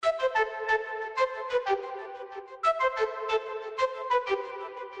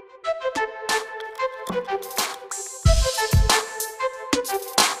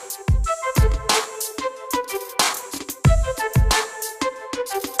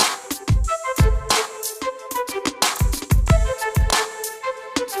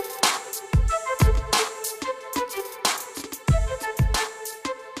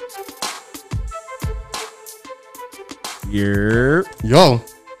Yo. Yo,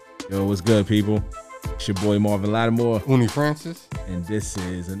 What's good, people? It's your boy Marvin Lattimore, Uni Francis. and this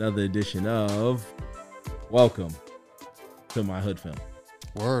is another edition of Welcome to My Hood Film.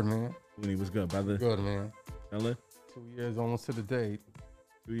 Word, man. Uni, what's good, brother? Good, man. Fella? 2 years almost to the date.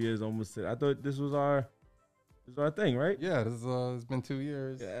 2 years almost. I thought this was our thing, right? Yeah, this it's been 2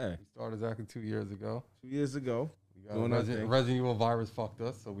 years. Yeah. We started exactly 2 years ago. 2 years ago. We got Doing our thing. Resident Evil virus fucked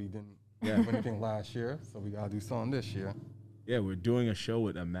us, so we didn't Yeah. do anything last year. So we gotta do something this year. Yeah, we're doing a show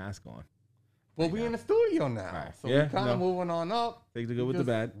with a mask on. But we in the studio now, Right. so Yeah, we kind of moving on up. Take the good with the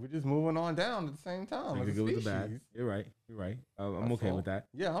bad. We're just moving on down at the same time. Take as the a good with the species. bad. You're right. I'm That's okay all. with that.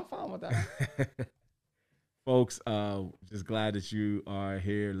 Yeah, I'm fine with that. Folks, just glad that you are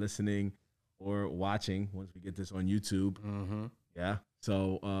here listening or watching once we get this on YouTube. Mm-hmm. Yeah.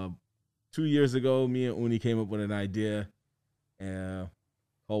 So 2 years ago, me and Uni came up with an idea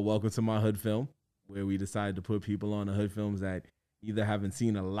called Welcome to My Hood Film, where we decided to put people on the hood films that either haven't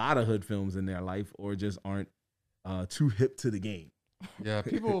seen a lot of hood films in their life or just aren't too hip to the game. Yeah,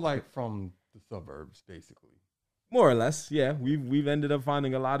 people like from the suburbs, basically. More or less, yeah. We've ended up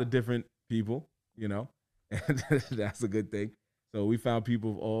finding a lot of different people, you know, and that's a good thing. So we found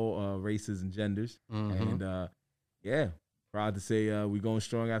people of all races and genders. Mm-hmm. And yeah, proud to say we're going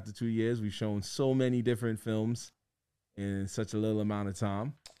strong after 2 years. We've shown so many different films in such a little amount of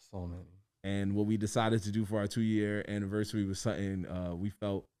time. So many. And what we decided to do for our 2-year anniversary was something we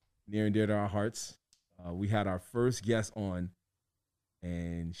felt near and dear to our hearts. We had our first guest on,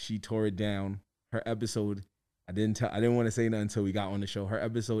 and she tore it down. Her episode, I didn't want to say nothing until we got on the show. Her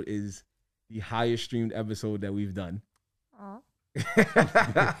episode is the highest streamed episode that we've done.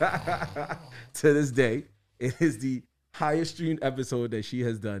 To this day, it is the highest streamed episode that she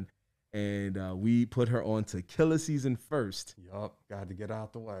has done, and we put her on to Killer Season first. Yup, got to get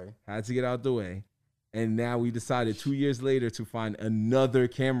out the way. Had to get out the way, and now we decided 2 years later to find another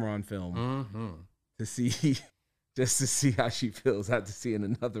Cameron film Mm-hmm. to see, just to see how she feels after seeing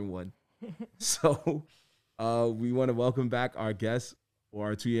another one. So we want to welcome back our guest for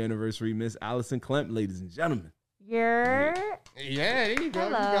our 2-year anniversary, Miss Allison Klemp, ladies and gentlemen. Yeah, there you go.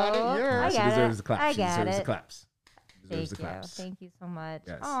 Hello. You got it. Yeah. I She got deserves it. the claps. I She got deserves the it. claps. Deserves Thank the you. claps. Thank you so much.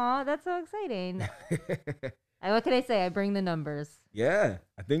 Yes. Aw, that's so exciting. What can I say? I bring the numbers. Yeah,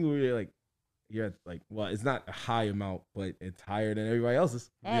 I think we were like, you're at like, well, it's not a high amount, but it's higher than everybody else's.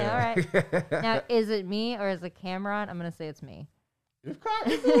 Hey, Yeah. all right. Now, is it me or is it Cameron? I'm going to say it's me.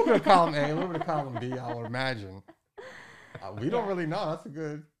 It's a little bit of column A, a little bit of column B, I would imagine. We don't really know. That's a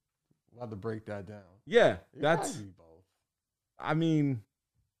good. We'll have to break that down. Yeah, It that's, probably be both. I mean,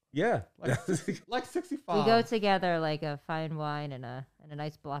 yeah. Like 65. We go together like a fine wine and a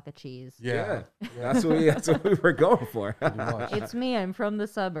nice block of cheese. Yeah. That's what we were going for. Pretty much. It's me. I'm from the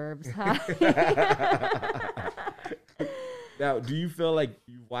suburbs. Now, do you feel like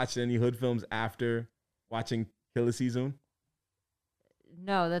you watched any hood films after watching Killer Season?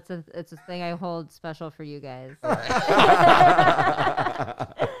 No, it's a thing I hold special for you guys.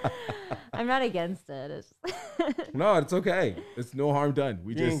 I'm not against it. It's No, it's okay. It's no harm done.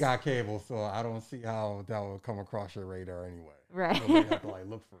 We You just ain't got cable, so I don't see how that would come across your radar anyway. right. So we have to like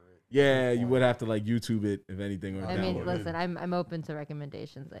look for it. yeah, you would have to like YouTube it if anything. Or I download mean, it. listen, I'm open to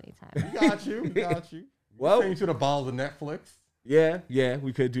recommendations anytime. We got you. We got you. Well- Send you to the balls of Netflix. yeah,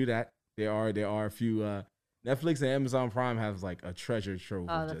 we could do that. There are a few Netflix and Amazon Prime have like a treasure trove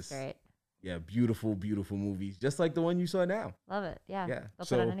Oh, of that's just great. beautiful movies, just like the one you saw now. Love it. Yeah. Yeah, They'll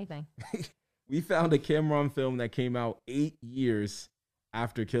so- put on anything. We found a Cameron film that came out 8 years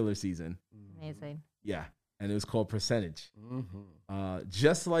after Killer Season. Amazing. Yeah, and it was called Percentage. Mm-hmm.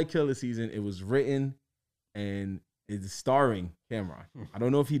 Just like Killer Season, it was written and it's starring Cameron. I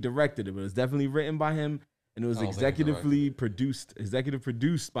don't know if he directed it, but it was definitely written by him, and it was I don't think he executive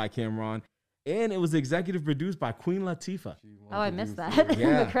produced by Cameron, and it was executive produced by Queen Latifah. Oh, I missed that in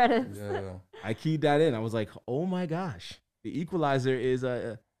Yeah. the credits. Yeah. I keyed that in. I was like, oh my gosh, The Equalizer is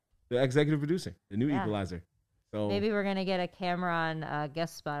the executive producer, the new Yeah. Equalizer. So Maybe we're gonna get a Cameron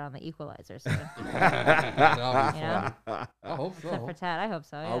guest spot on the Equalizer soon. That'll be Yeah. fun. I hope Except for so. Tad, I hope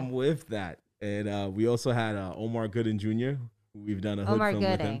so. Yeah. I'm with that. And we also had Omar Gooden Jr., who we've done a hood Omar film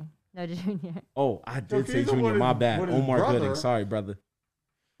with him. Gooding, no Junior. Oh, I did say confused him Junior. with My his- bad. with his Omar brother. Gooding. Sorry, brother.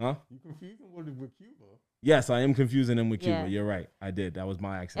 Huh? You confusing with Cuba. Yes, I am confusing him with Cuba. Yeah. You're right. I did. That was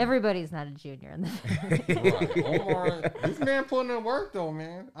my accident. Everybody's not a junior in the Right. Omar, this man putting in work though,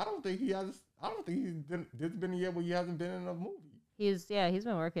 man. I don't think he's there's been a year where he hasn't been in a movie. he's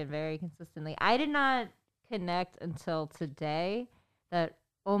been working very consistently. I did not connect until today that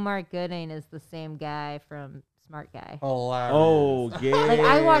Omar Gooding is the same guy from Smart Guy. Hilarious. Oh yeah. Like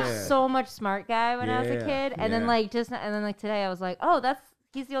I watched so much Smart Guy when I was a Yeah, kid, and then yeah. like today I was like, oh,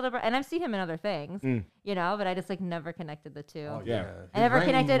 he's the older brother, and I've seen him in other things, Mm. you know, but I just like never connected the two. Oh, Yeah. I never His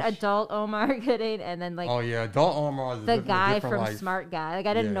connected range- adult Omar Gooding and then like Oh yeah, adult Omar is the a guy different from life. Smart Guy. Like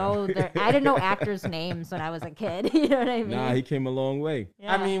I didn't Yeah. know I didn't know actors' names when I was a kid. You know what I mean? Nah, he came a long way.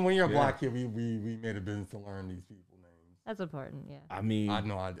 Yeah. I mean, when you're a Yeah. black kid, we made a business to learn these people names. that's important. Yeah. I mean, I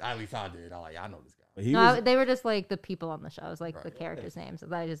know, at least I did. I know this guy. but he No, was. they were just like the people on the show. It was like the Right. characters' names. So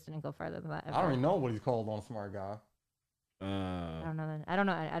I just didn't go further than that. I don't even know what he's called on Smart Guy. I don't know. I don't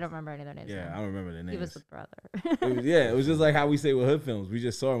know. I don't remember any of their names. Yeah, now. I don't remember the names. He was the brother. It was just like how we say with hood films. We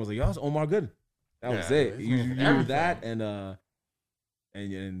just saw him. Was like, yo, it's Omar Gooding. That was Yeah, it. he's You known for knew that everything.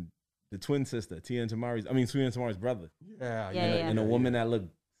 and the twin sister, Tia and Tamari's brother, Yeah, and, yeah. and a woman that looked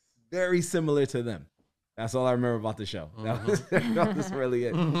very similar to them. That's all I remember about the show. That was really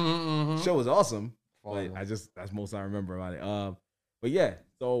it. The show was awesome, but that's most I remember about it. But yeah,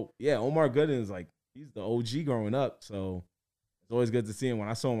 so yeah, Omar Gooding is like he's the OG growing up, so it's always good to see him. When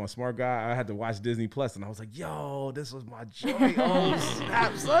I saw him on Smart Guy, I had to watch Disney Plus, and I was like, yo, this was my joy. Oh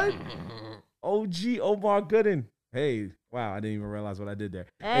snap, son! OG Omar Gooding. Hey, wow, I didn't even realize what I did there.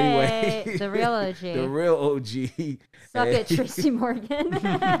 Hey, Anyway, the real OG. the real OG. Suck Hey. it, Tracy Morgan.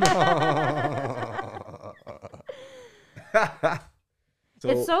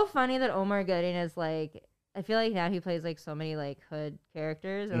 It's so funny that Omar Gooding is like. I feel like now he plays like so many like hood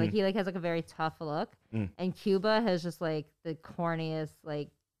characters, or like he like has like a very tough look, and Cuba has just like the corniest, like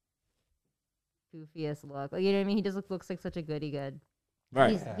goofiest look. Like, you know what I mean? He just looks like such a goody good.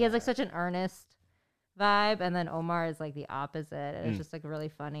 right. He has like such an earnest vibe, and then Omar is like the opposite, and it's just like a really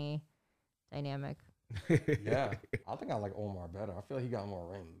funny dynamic. Yeah, I think I like Omar better. I feel like he got more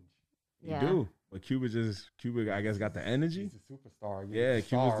range. You Yeah. do. But Cuba, I guess, got the energy. He's a superstar. Yeah,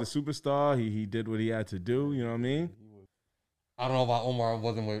 Cuba's the superstar. He did what he had to do. You know what I mean? I don't know about Omar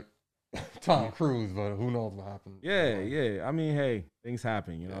wasn't with Tom Cruise, but who knows what happened. Yeah. I mean, hey, things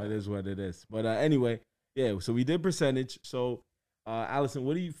happen. You know, it is what it is. But anyway, yeah. So we did percentage. So, Allison,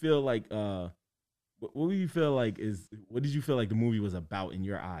 what do you feel like? What do you feel like what did you feel like the movie was about in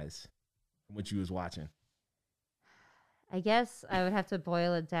your eyes, from what you was watching? I guess I would have to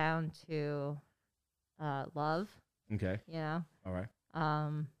boil it down to love. Okay. You know, All right.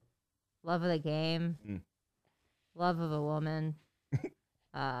 love of the game, love of a woman,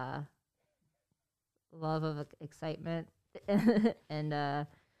 love of excitement, and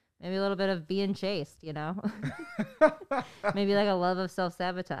maybe a little bit of being chased. You know, maybe like a love of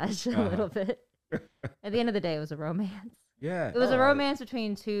self-sabotage a little bit. At the end of the day, it was a romance. Yeah. It was a romance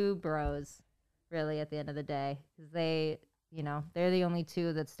between two bros, really, at the end of the day. Because they, you know, they're the only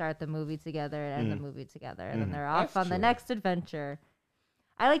two that start the movie together and end the movie together. And then they're off That's on the true. next adventure.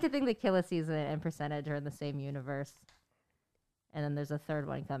 I like to think that Killa Season and Percentage are in the same universe. And then there's a third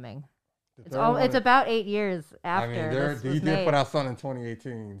one coming. It's about 8 years I after mean, this was he did made. put out something in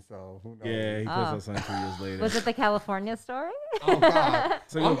 2018, so who knows? Yeah, he puts Oh. us on 2 years later. Was it the California story? Oh God,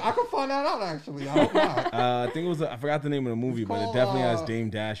 So- I could find that out actually. I hope not. I think it was. I forgot the name of the movie, but it called, definitely has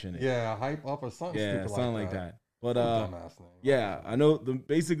Dame Dash in it. Yeah, hype up or something. Yeah, stupid something like that. But Some dumbass name. yeah, I know.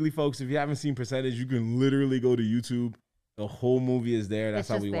 Basically, folks, if you haven't seen Percentage, you can literally go to YouTube. The whole movie is there. That's It's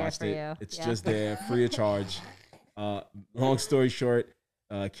how just we there watched for it. you. It's Yeah. just there, free of charge. Long story short,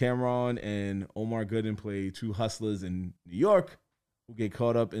 Cameron and Omar Gooding play two hustlers in New York who get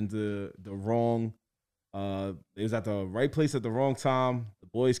caught up into the wrong. They was at the right place at the wrong time. The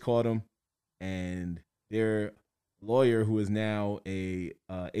boys caught them, and their lawyer, who is now a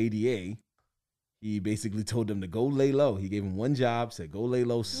ADA, he basically told them to go lay low. He gave them one job, said go lay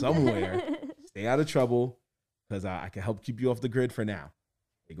low somewhere, stay out of trouble, because I can help keep you off the grid for now.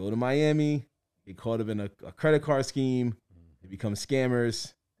 They go to Miami, get caught up in a credit card scheme, they become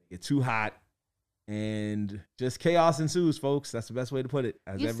scammers, they get too hot, and just chaos ensues, folks. That's the best way to put it,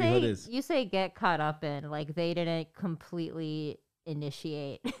 as every hood is. You say get caught up in, like they didn't completely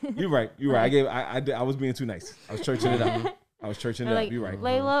initiate. You're right. I was being too nice. I was churching it up. They're like, You're right.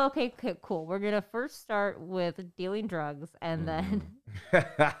 Layla, okay, cool. We're gonna first start with dealing drugs, and then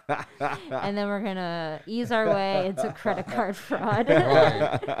and then we're gonna ease our way into credit card fraud.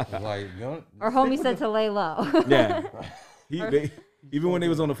 Right. Like, Our homie said to lay low. Yeah. Even when they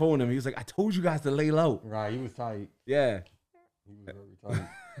was on the phone with him, he was like, I told you guys to lay low. Right, he was tight. Yeah. He was very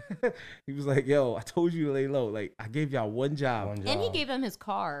tight. He was like, yo, I told you to lay low. Like, I gave y'all one job. One And he job. gave them his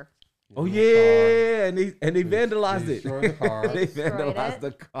car. Oh, His yeah. And they vandalized They it. destroyed the car. They Destroyed vandalized it.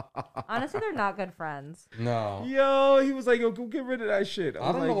 the car. Honestly, they're not good friends. No. Yo, he was like, yo, go get rid of that shit.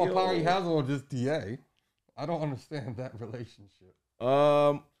 I don't know what power he yo. has over this DA. I don't understand that relationship.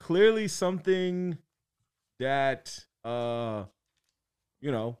 Clearly something that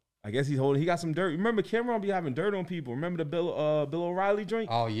you know, I guess he got some dirt. Remember Cameron be having dirt on people. Remember the Bill O'Reilly joint?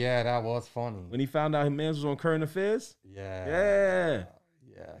 Oh yeah, that was funny. When he found out his man was on Current Affairs? Yeah. Yeah.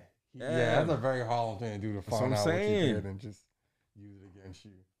 Yeah. Yeah. That's a very Harlem thing to do, to That's what find I'm out what you saying. did and just use it against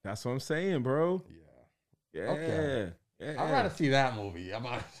you. That's what I'm saying, bro. Yeah. Yeah. Okay. Yeah. I'd rather see that movie.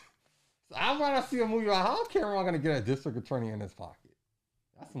 I'd rather see a movie about how Cameron gonna get a district attorney in his pocket.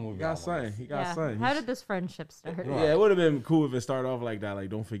 That's a movie. He got something. He got something. How did this friendship start? Yeah, it would have been cool if it started off like that. Like,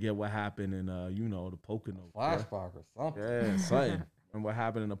 don't forget what happened in, you know, the Poconos. Flashback or something. Yeah, something. And what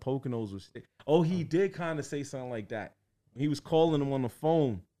happened in the Poconos was. Oh, he did kind of say something like that. He was calling him on the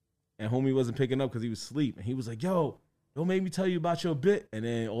phone, and homie wasn't picking up because he was asleep. And he was like, "Yo, don't make me tell you about your bit." And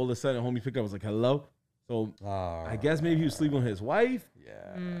then all of a sudden, homie picked up. Was like, "Hello." So I guess maybe he was sleeping with his wife.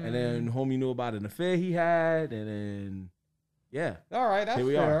 Yeah. And then homie knew about an affair he had, and then yeah. All right, that's Here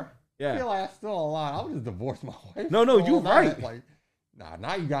we fair. are. Yeah. I feel like that's still a lot. I would just divorce my wife. No, for you all that. right. Like, nah,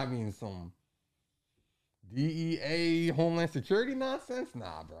 now you got me in some DEA Homeland Security nonsense.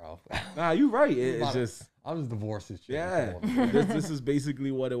 Nah, bro. Nah, you right. It's just I'll just divorce this chick. yeah. this is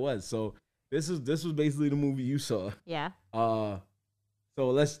basically what it was. So this was basically the movie you saw. Yeah. So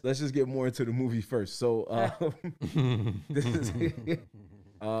let's just get more into the movie first. So this is basically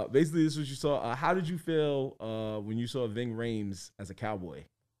this is what you saw. How did you feel when you saw Ving Rhames as a cowboy?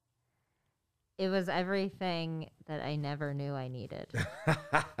 It was everything that I never knew I needed.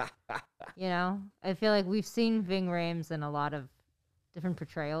 You know, I feel like we've seen Ving Rhames in a lot of different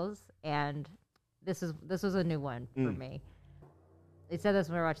portrayals, and this was a new one for me. They said this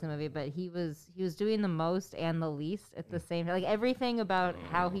when we were watching the movie, but he was doing the most and the least at the same time. Like everything about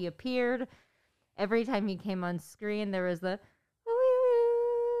how he appeared, every time he came on screen, there was the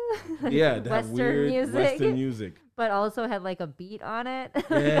like Yeah, that Western weird music, Western music. but also had like a beat on it.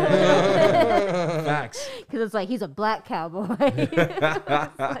 Yeah. Facts. Because it's like he's a black cowboy,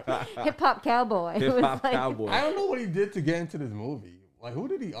 hip hop cowboy. It was Hip hop like- cowboy. I don't know what he did to get into this movie. Like, who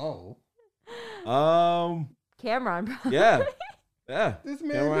did he owe? Cameron, probably. Yeah. Yeah. This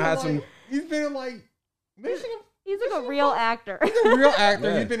man Cameron been had like, some. he's been in like Mission. He's like a real actor. He's a real actor.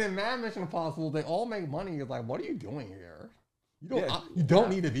 Yeah. He's been in Mad Mission Impossible. They all make money. It's like, what are you doing here? Yeah. You don't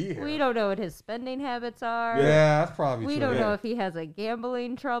need to be here. We don't know what his spending habits are. Yeah, that's probably We true. don't Yeah. know if he has a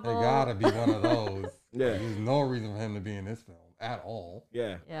gambling They trouble. gotta be one of those. Yeah. There's no reason for him to be in this film at all.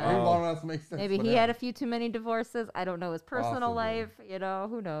 Yeah. Yeah. Everyone else makes sense. Maybe for he them. had a few too many divorces. I don't know his personal Possibly. life. You know,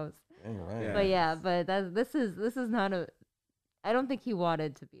 who knows? Dang right. Yeah. But yeah, but this is not a. I don't think he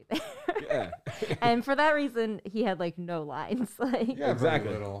wanted to be there. Yeah. And for that reason, he had like no lines. Like Yeah, very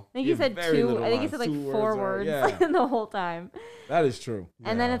Exactly. little. I think he Yeah, said very two. little I think he lines, said like 2 4 words, words yeah. the whole time. That is true.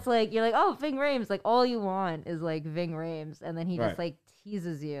 And then Yeah. it's like you're like, oh, Ving Rhames. Like all you want is like Ving Rhames, and then he Right. just like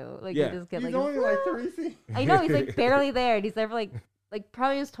teases you. Like Yeah. you just get He's like. only like 3 scenes. I know he's like barely there, and he's there for like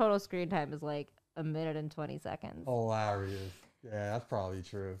probably his total screen time is like 1 minute and 20 seconds. Hilarious. Yeah, that's probably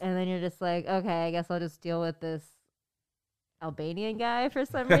true. And then you're just like, okay, I guess I'll just deal with this Albanian guy for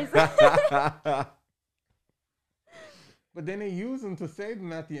some reason. But then they used him to save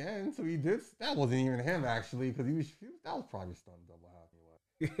him at the end, so he did. That wasn't even him actually, because that was probably stunt double.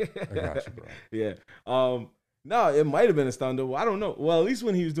 I got you, bro. Yeah. No, it might have been a stunt double. I don't know. Well, at least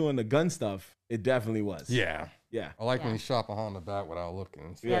when he was doing the gun stuff, it definitely was. Yeah, Yeah. I like when Yeah. he shot behind the back without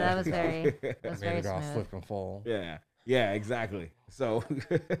looking. So Yeah, that was very made very a guy smooth. slip and fall. Yeah. Yeah, exactly. So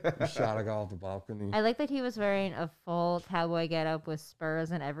He shot a guy off the balcony. I like that he was wearing a full cowboy getup with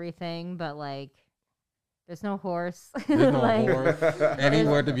spurs and everything, but like, there's no horse. There's no Like, horse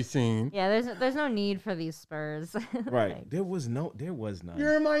anywhere to be seen. Yeah, there's no need for these spurs. right. Like, There was none.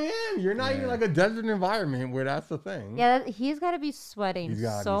 You're in Miami. You're not even Yeah. like a desert environment where that's the thing. yeah, he's got to be sweating He's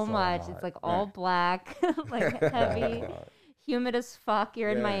gotta be so so much. hot. It's like all Right. black, like heavy, humid as fuck. You're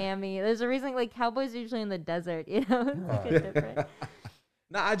in Yeah. Miami. There's a reason like cowboys are usually in the desert. You know, it's like a Right. different.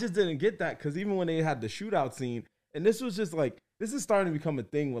 Nah, I just didn't get that because even when they had the shootout scene, and this was just like, this is starting to become a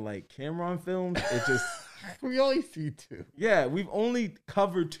thing with like Cameron films. It just, We only see 2. yeah, we've only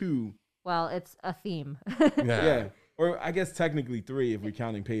covered 2. Well, it's a theme. Yeah. Or I guess technically 3 if we're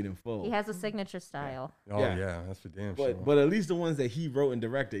counting Paid in Full. He has a signature style. Oh Yeah. yeah, that's for damn sure. But at least the ones that he wrote and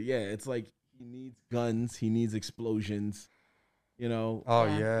directed, yeah, it's like he needs guns, he needs explosions, you know. oh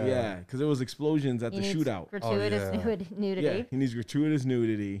Yeah. yeah, Yeah, because there was explosions at He the needs shootout. Gratuitous Oh, yeah. nudity. Yeah, he needs gratuitous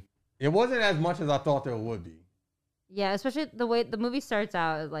nudity. It wasn't as much as I thought there would be. Yeah, especially the way the movie starts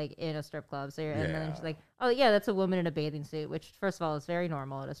out like in a strip club. So and then Yeah. she's like, "Oh yeah, that's a woman in a bathing suit," which first of all is very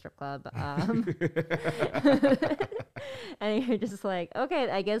normal at a strip club. And you're just like, "Okay,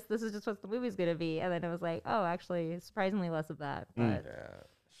 I guess this is just what the movie's gonna be." And then it was like, "Oh, actually, surprisingly less of that." But Yeah,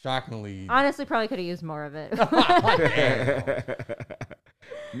 shockingly. Honestly, probably could have used more of it.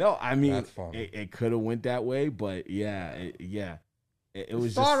 No, I mean, That's funny. it could have went that way, but yeah, it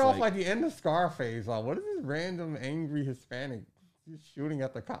was started just off like the end of Scarface. Like, what is this random angry Hispanic just shooting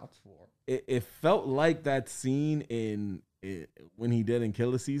at the cops for? it felt like that scene when he did in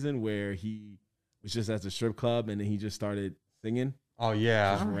Killer Season where he was just at the strip club and then he just started singing Oh just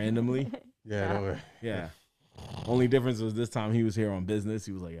yeah, randomly. yeah. That was, Yeah. Only difference was this time he was here on business.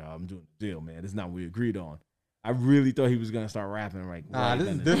 He was like, I'm doing the deal, man. This is not what we agreed on. I really thought he was gonna start rapping like nah, right this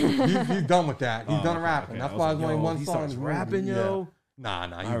then is and there. different. He's done with that. He's Oh, done okay, rapping. okay. That's I why was there's like, only yo, one he song. starts in the movie. rapping, Yeah. yo. Nah,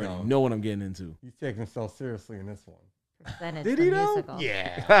 I he already don't. know what I'm getting into. He's taking himself seriously in this one. Then it's Did the he though? musical.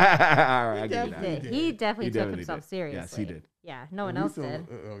 Yeah. All right, I give you definitely that. did. He definitely He took definitely himself did. seriously. Yes, he did. Yeah, no one We else still- did.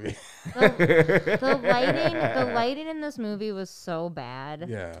 yeah. The lighting in this movie was so bad.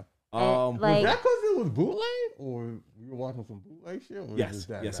 Yeah. Um, like- Was that because it was bootleg, or we were watching some bootleg shit? Or was Yes, just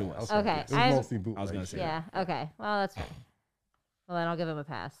that yes, it bad? was. Okay, it was I- mostly bootleg. I was gonna say shit. Yeah. Okay. Well, that's fine. Well, then I'll give him a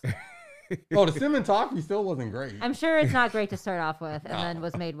pass. Oh, the cinematography still wasn't great. I'm sure it's not great to start off with, and then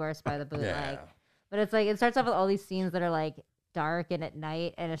was made worse by the bootleg. yeah. But it's like it starts off with all these scenes that are like dark and at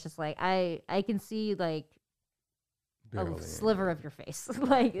night, and it's just like I can see like Barely. a sliver of your face.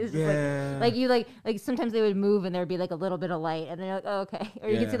 Like it's just yeah. like you like sometimes they would move and there'd be like a little bit of light, and then you're like, oh, okay, or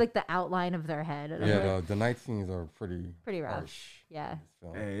you can see Yeah. like the outline of their head. And I'm Yeah, like, the night scenes are pretty Pretty rough. harsh yeah. in this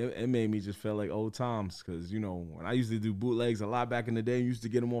film. Hey, it made me just feel like old times because, you know, when I used to do bootlegs a lot back in the day, used to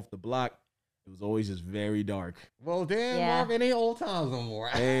get them off the block. It was always just very dark. Well, damn, Yeah. Marv, it ain't old times no more.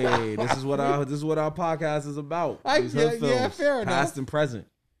 Hey, this is what our podcast is about. These yeah, hood yeah, films, fair past enough. and present.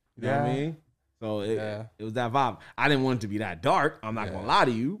 You know what I Yeah. mean? So Yeah. it was that vibe. I didn't want it to be that dark. I'm not gonna Yeah. lie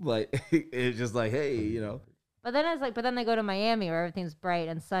to you, but it's just like, hey, you know, But then it's like, but then they go to Miami where everything's bright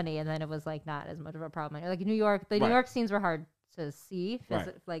and sunny, and then it was like not as much of a problem. Like New York, the New Right. York scenes were hard to see, Right.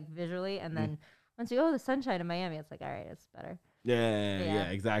 Mm-hmm. like visually, and then once you the sunshine in Miami, it's like all right, it's better. yeah, Yeah.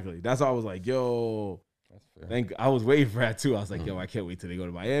 exactly. That's why I was like, yo, That's fair. I was waiting for that too. I was like, yo, I can't wait till they go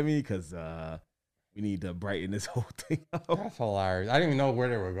to Miami because we need to brighten this whole thing up. That's hilarious. I didn't even know where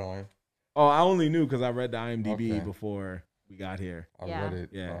they were going. Oh, I only knew because I read the IMDb Okay. before we got here. I Yeah. read it.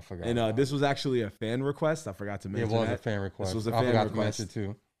 Yeah, I forgot. and about this was actually a fan request. I forgot to it. It mention was a that. fan request. was a I fan forgot request. to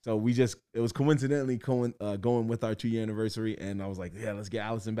mention too. So it was coincidentally going with our 2-year anniversary, and I was like, yeah, let's get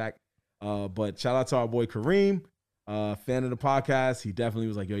Allison back. But shout out to our boy Kareem, fan of the podcast. He definitely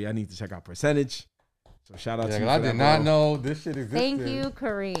was like, yo, y'all need to check out Percentage. So shout out Yeah, to you. 'cause I for did that, not bro. know this shit existed. Thank you,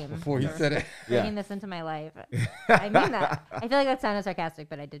 Kareem, Before he for said it. bringing this into my life. I mean that. I feel like that sounded sarcastic,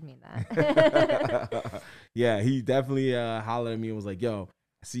 but I did mean that. Yeah, he definitely hollered at me and was like, yo,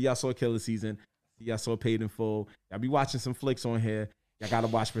 I see y'all saw Killer Season. I see y'all saw Paid in Full. Y'all be watching some flicks on here. Y'all got to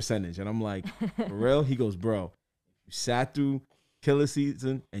watch Percentage. And I'm like, for real? He goes, bro, you sat through Killer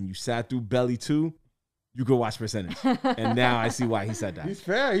Season and you sat through Belly 2, you go watch Percentage. And now I see why he said that. He's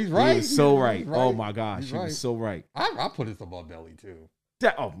fair. He's right. He was so He's right. Oh my gosh, He's he right. was so right. I put this above Belly too.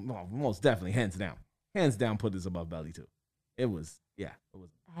 Oh, most definitely, hands down, put this above Belly 2. It was, yeah. It was.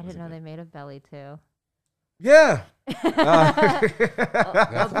 I didn't know they made a belly too. Yeah.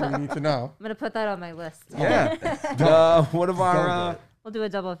 That's what we need to know. I'm gonna put that on my list. Yeah. One of our We'll do a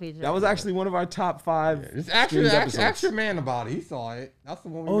double feature. that was actually one of our top 5 Just streamed episodes. ask your man about it. He saw it. That's the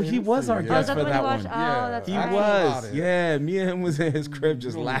one. We Oh, made he him was see. our Oh, guest is that for the one that you watched? one. Oh, Yeah. that's He right. About was. it. Yeah, me and him was in his crib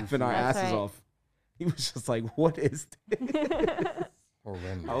just Holy laughing our shit. That's asses right. off. He was just like, what is this?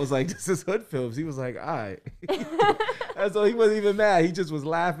 Horrendous. I was like, this is Hood Films. He was like, all right. And so he wasn't even mad. He just was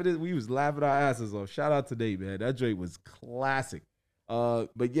laughing. We was laughing our asses off. Shout out to Nate, man. That joint was classic.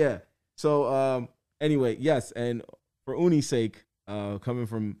 But yeah. So anyway, yes. And for Uni's sake, coming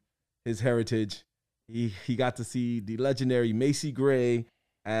from his heritage, he got to see the legendary Macy Gray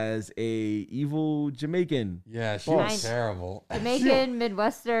as a evil Jamaican. Yeah, she Boss. was terrible. Jamaican,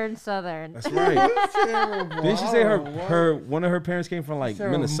 Midwestern, Southern. That's She right. was terrible. Didn't she I say don't know what- one of her parents came from like She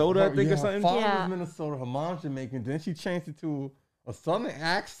said Minnesota, I think, yeah, or something? Her father Yeah. was Minnesota, her mom's Jamaican. Then she changed it to a southern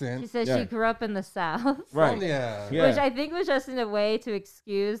accent. She said Yeah. she grew up in the South. Right. Yeah. Yeah. Which I think was just in a way to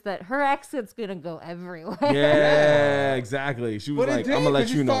excuse that her accent's gonna go everywhere. Yeah, exactly. She was But it like, did, I'm gonna let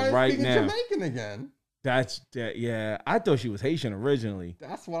 'cause you know started right speaking now. Jamaican again. Yeah. I thought she was Haitian originally.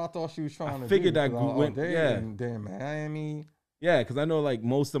 That's what I thought she was trying to figured do. that 'cause, went- yeah. They're in Miami. Yeah, because I know like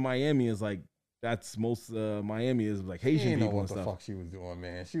most of Miami is like Miami is like She Haitian didn't know people what and the stuff. fuck she was doing,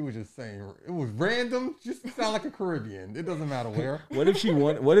 man. She was just saying it was random. Just sound like a Caribbean. It doesn't matter where. What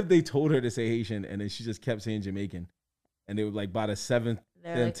if they told her to say Haitian and then she just kept saying Jamaican, and they were like by the 7th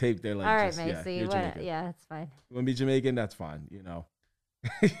They're like, tape they're like, all right, just, yeah, Macy. you're what, Jamaican. yeah, it's fine. You want to be Jamaican? That's fine.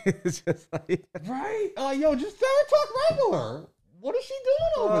 It's just like Right? Yo, just let her talk regular. What is she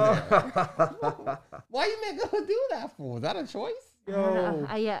doing over there? Why you make her do that for? Was that a choice? I don't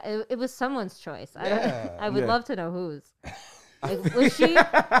know. Yeah, it was someone's choice. Yeah. I would Yeah. love to know whose. Like,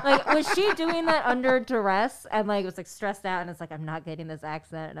 was she doing that under duress and like was like stressed out and it's like I'm not getting this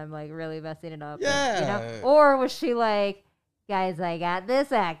accent and I'm like really messing it up? Yeah. You know? Or was she like, guys, I got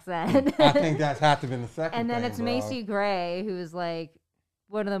this accent? I think that's had to been the second. And then thing, it's bro. Macy Gray, who's like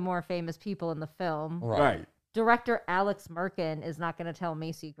one of the more famous people in the film. Right. Director Alex Merkin is not going to tell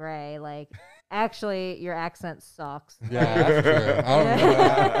Macy Gray, like, actually, your accent sucks. Yeah, that's true. I don't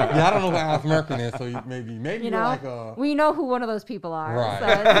know. I don't know who Alex Merkin is, so maybe You you're know, like a we know who one of those people are. right. So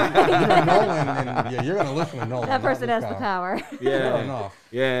it's You're like- Nolan, and yeah, you're gonna listen to Nolan. that not person this has the guy. power. Fair Yeah. enough.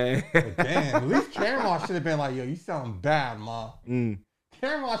 Yeah. But damn, at least Cameron should have been like, yo, you sound bad, ma. Mm.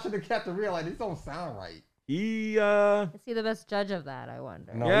 Cameron should have kept it real. Like, this don't sound right. He Is he the best judge of that? I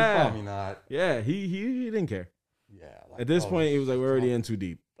wonder. No, Yeah. he's probably not. yeah, he didn't care. Yeah. Like, At this oh, point, it was like we're already in too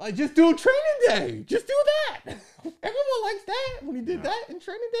deep. Like, just do training day. Just do that. Everyone likes that when he did that in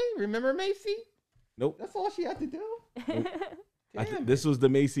training day. Remember Macy? Nope. That's all she had to do. Damn. This was the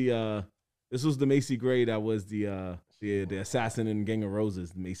Macy Gray that was the assassin in Gang of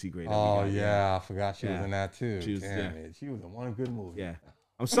Roses, Macy Gray. that we Oh got, yeah, I forgot she was Yeah. in that too. She was- Damn yeah. it. She was in one good movie. Yeah.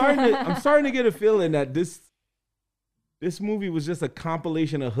 I'm starting to get a feeling that this movie was just a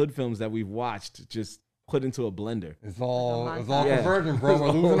compilation of hood films that we've watched, just put into a blender. It's all montage. Yeah. converging, bro.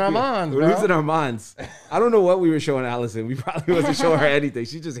 We're losing our minds, We're bro. losing our minds. I don't know what we were showing Allison. We probably wasn't showing her anything.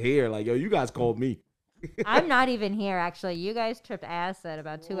 She's just here, like, yo, you guys called me. I'm not even here, actually. You guys tripped acid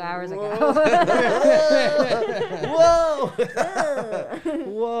about 2 hours ago. Whoa!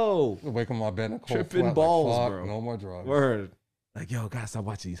 Whoa! Wake up my bed in a cold Tripping sweat, balls, like, fuck, bro. No more drugs. Word. Like, yo, gotta stop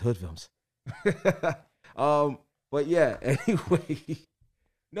watching these hood films. But yeah, anyway.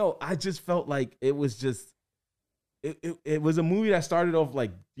 No, I just felt like it was just it was a movie that started off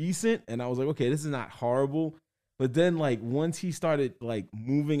like decent, and I was like, okay, this is not horrible. But then like once he started like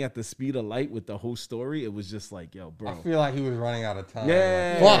moving at the speed of light with the whole story, it was just like, yo, bro. I feel like he was running out of time.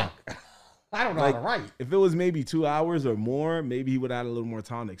 Yeah. Like, fuck. I don't know Like, how to write. If it was maybe 2 hours or more, maybe he would add a little more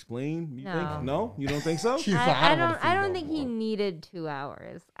time to explain. You No. think? No? You don't think so? She's like, I wanna see don't no think he more. needed 2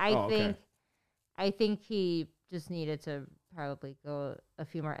 hours. Oh, okay. I think he just needed to probably go a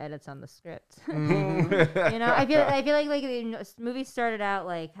few more edits on the script. Mhm. You know, I feel like the movie started out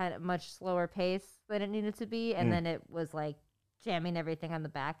like kind of much slower pace than it needed to be, and then it was like jamming everything on the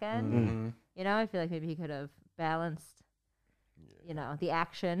back end. Mhm. You know, I feel like maybe he could have balanced, you know, the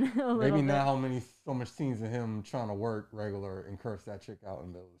action a little Maybe bit. not so much scenes of him trying to work regular and curse that chick out in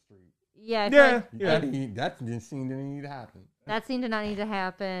the middle of the street. Yeah, I feel like Yeah. That scene didn't need to happen. that scene did not need to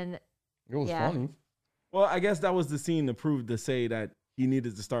happen. It was Yeah. funny. Well, I guess that was the scene to say that he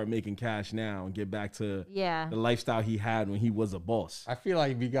needed to start making cash now and get back to Yeah, the lifestyle he had when he was a boss. I feel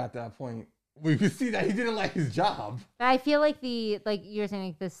like we got that point. We could see that he didn't like his job. but I feel like you're saying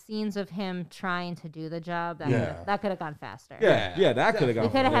like the scenes of him trying to do the job Yeah. that could have gone faster. Yeah, that could have gone. We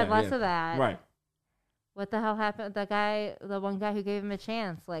could have had yeah, less yeah. of that. Right. What the hell happened? The one guy who gave him a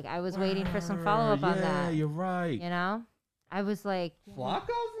chance. Like I was waiting for some follow up on Yeah, that. you're right. You know, I was like, Flacco's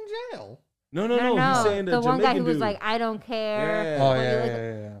in jail. No, no. He's saying the one guy who Jamaican was dude. like, I don't care. Yeah. Oh Like, yeah, like,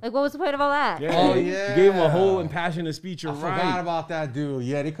 yeah. Like, what was the point of all that? Yeah. Oh, He gave him a whole yeah. impassioned speech. You're I right. forgot about that dude.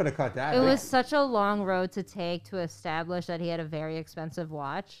 Yeah, they could have cut that. It out. was such a long road to take to establish that he had a very expensive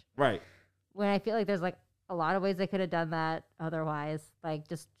watch. Right. When I feel like there's like a lot of ways they could have done that otherwise, like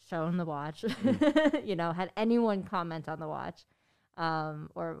just shown the watch, you know, had anyone comment on the watch,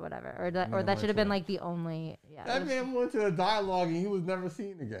 or whatever, or that should have been like the only. Yeah, it That was- man went to the dialogue and he was never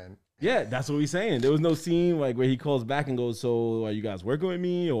seen again. Yeah, that's what he's saying. There was no scene like where he calls back and goes, "So are you guys working with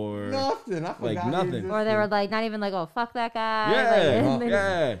me?" Or Nothing. I forgot. he nothing. existed. or they were like not even like, oh fuck that guy. yeah, like, they just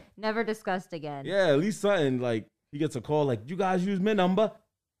yeah, never discussed again. yeah. At least something like he gets a call like, "You guys use my number."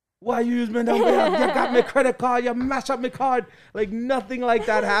 Why you use my number? You got my credit card. You mash up my card. Like nothing like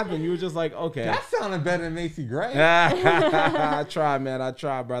that happened. You were just like, okay. That sounded better than Macy Gray. I try, man. I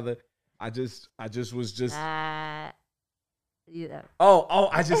try, brother. I just was just. Yeah. Oh,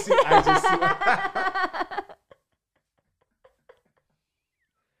 I just see. I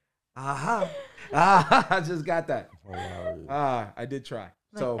just got that. Hilarious. I did try.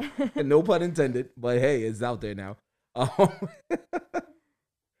 So no pun intended, but hey, it's out there now.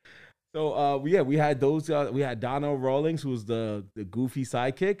 So we had those. We had Donna Rawlings, who was the goofy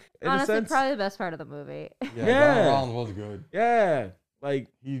sidekick in a Honestly, sense. probably the best part of the movie. Yeah. Donald Rollins was good. Yeah, like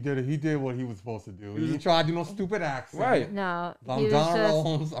He did what he was supposed to do. He He was- didn't try to do no stupid accent. Right. No, I'm he was Donald just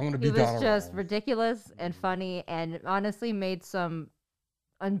Rollins. I'm gonna be he was Donald just Rollins. ridiculous and funny, and honestly made some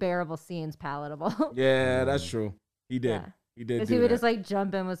unbearable scenes palatable. yeah, that's true. He did. Yeah. He did Because do he would that. just like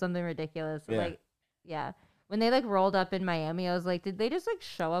jump in with something ridiculous. Yeah. Like, yeah. When they like rolled up in Miami, I was like, did they just like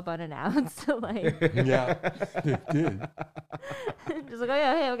show up unannounced? Like, Yeah, they did. just like, oh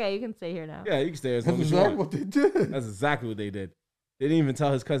yeah, hey, okay, you can stay here now. Yeah, you can stay as That's long as you exactly want. what they did. That's exactly what they did. They didn't even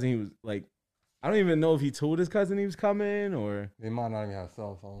tell his cousin he was like. I don't even know if he told his cousin he was coming or. They might not even have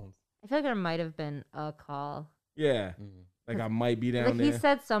cell phones. I feel like there might have been a call. Yeah, Mm. like I might be down Like he there.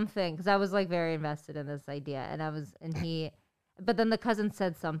 said something because I was like very invested in this idea, but then the cousin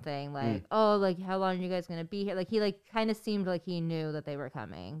said something like, "Oh, like how long are you guys gonna be here?" Like he like kind of seemed like he knew that they were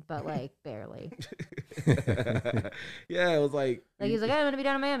coming, but like barely. Yeah, it was like. Like he's like, "Hey, I'm gonna be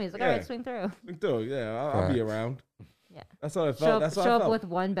down in Miami." He's like, "All Yeah. right, swing through." Yeah, I'll be Facts. around. Yeah. That's what I Show felt. up, That's what show I up felt. with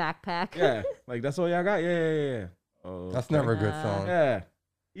one backpack. Yeah, like that's all y'all got. Yeah. Oh, That's okay. never a good sign. Yeah,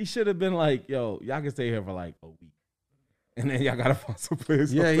 he should have been like, "Yo, y'all can stay here for like a week, and then y'all gotta find some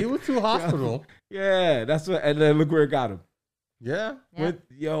place." Yeah, he was to a hospital. Yeah, that's what. And then look where it got him. Yeah. Yeah.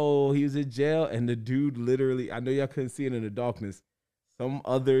 He was in jail, and the dude literally. I know y'all couldn't see it in the darkness. Some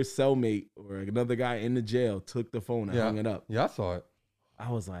other cellmate or another guy in the jail took the phone and Yeah. hung it up. Yeah, I saw it.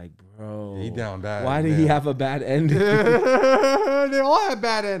 I was like, bro, He down bad. why did he have a bad ending? They all had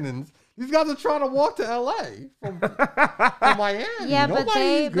bad endings. These guys are trying to walk to LA from Miami. Yeah, but Nobody's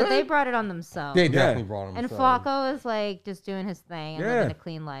they good. brought it on themselves. They definitely brought him. And so. Flacco was like just doing his thing and Yeah. living a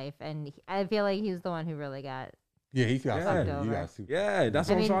clean life, and I feel like he's the one who really got. Yeah, he's got Yeah. super. He got super. Yeah, that's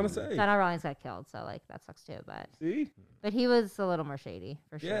what I'm trying to say. Donald Rollins got killed, so like that sucks too. See? But he was a little more shady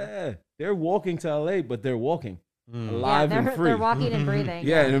for sure. Yeah, they're walking to LA, but they're walking Mm. Yeah, alive and free. they're walking and breathing.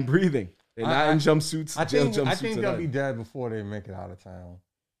 Yeah, and breathing. They're not in jumpsuits. I jail think jumpsuits they'll and be that. dead before they make it out of town.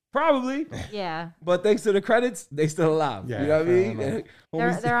 Probably, Yeah. but thanks to the credits, they still alive. Yeah, you know what I fair mean?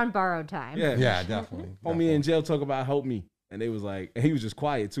 enough. They're on borrowed time. Yeah. Yeah, definitely. Homie in jail talk about help me, and they was like, and he was just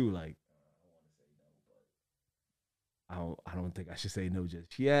quiet too, like. I don't think I should say no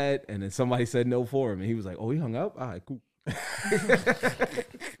just yet. And then somebody said no for him, and he was like, "Oh, he hung up. All right, cool."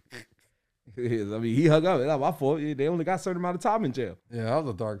 I mean, he hung up. It's not my fault. They only got a certain amount of time in jail. Yeah, that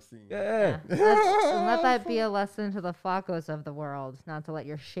was a dark scene. Yeah. And let that be a lesson to the Flacos of the world, not to let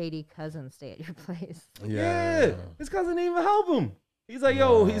your shady cousin stay at your place. Yeah. His cousin didn't even help him. He's like,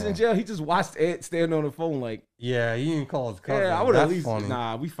 yo, he's in Nah. jail. He just watched Ed stand on the phone like, Yeah, he didn't call his cousin. yeah, I would at That's least, funny.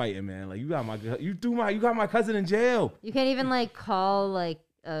 nah, we fighting, man. Like, you got my cousin in jail. You can't even like call like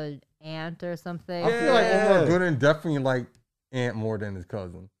a aunt or something. I feel like Yeah. Omar Gooding definitely liked Ant more than his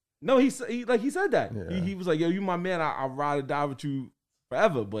cousin. No, he said that. Yeah. He was like, yo, you my man. I'll ride or die with you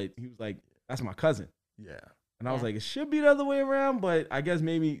forever. But he was like, that's my cousin. Yeah. And I was Yeah. like, it should be the other way around, but I guess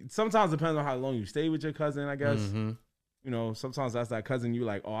maybe sometimes depends on how long you stay with your cousin, I guess. Mhm. You know, sometimes that's that cousin you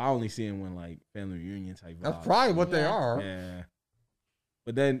like, oh, I only see him when like family reunion type That's vibe. probably what they Yeah. are. Yeah.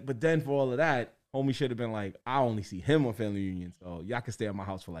 But then for all of that, homie should have been like, I only see him on family reunion, so y'all can stay at my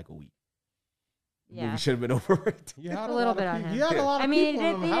house for like a week. Yeah. Movie should have been over right You had a little lot bit of on people- him. You had a lot of I mean, people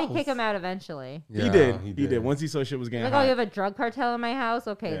in he the did kick house. him out eventually. He Yeah, did. He did. Once he saw shit was getting Like, hot. oh, you have a drug cartel in my house?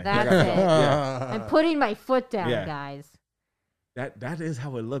 Okay, Yeah, that's he got it. caught. I'm putting my foot down, Yeah. guys. That is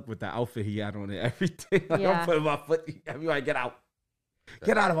how it looked with the outfit he had on and everything. Like, Yeah. I'm putting my foot. Everybody get out.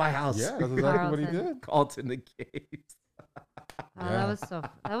 Get out of my house. Yeah, that's exactly what he Carlton. did. Carlton the case. Oh,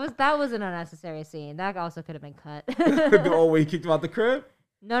 Yeah. that was an unnecessary scene. That also could have been cut. Oh, when he kicked him out the crib?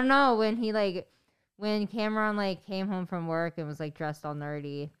 No, when Cameron like came home from work and was like dressed all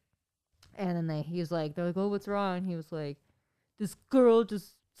nerdy, and then he was like, they're like, oh, what's wrong? He was like, this girl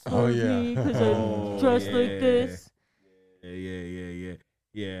just Oh, slurred yeah. me because Oh, I'm dressed like yeah. this.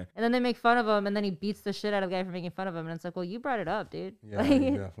 Yeah. And then they make fun of him, and then he beats the shit out of the guy for making fun of him, and it's like, well, you brought it up, dude. Yeah, Like, he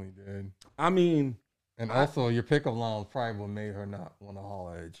definitely did. I mean, And also, your pickup line was probably what made her not want to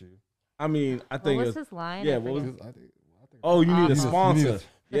holler at you. I what think it was was. his line? yeah, I what was forget. I think, Oh, you need a You need a- sponsor. The thing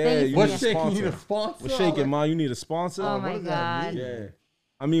Yeah, is- you What's need a shaking? You need a sponsor. sponsor? What's shaking, ma? You need a sponsor. Oh What my does that God. mean? Yeah.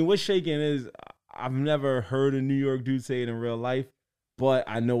 I mean, what's shaking is I've never heard a New York dude say it in real life, but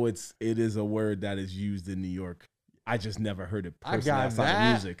I know it is a word that is used in New York. I just never heard it I personally got outside that.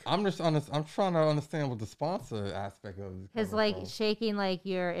 of music. I'm trying to understand what the sponsor aspect of it is. His coming like from. shaking like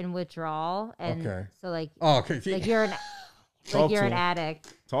you're in withdrawal, and Okay. so like Oh, okay. like you're an Talk like you're to an him.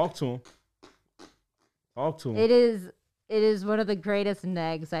 addict. Talk to him. Talk to him. It is one of the greatest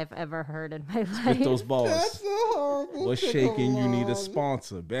negs I've ever heard in my life. Spit those balls. That's a horrible What's pickup shaking? You need a line.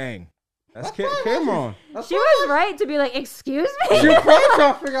 sponsor. Bang. That's Cameron. She was right to be like, excuse me? She was probably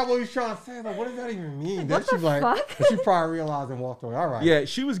trying to figure out what he's trying to say. Like, what does that even mean? Then What the fuck? She probably realized and walked away. All right. Yeah,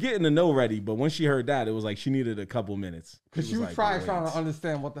 she was getting the no ready, but when she heard that, it was like she needed a couple minutes. Because she was like, probably wait. trying to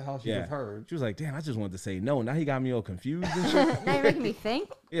understand what the hell she Yeah. just heard. She was like, damn, I just wanted to say no. Now he got me all confused and shit. Now you're making me think.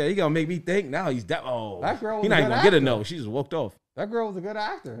 Yeah, he gonna make me think. Now he's oh, That girl was he a not good even gonna get a actor. no. She just walked off. That girl was a good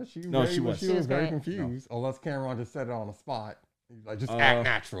actor. She No, she was. She She was was very great. confused. Unless Cameron just said it on the spot. He's like, just act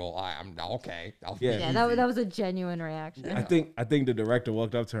natural. I'm okay. Yeah. Yeah, that was a genuine reaction. Yeah. I think the director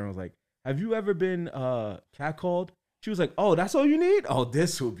walked up to her and was like, "Have you ever been catcalled?" She was like, "Oh, that's all you need? Oh,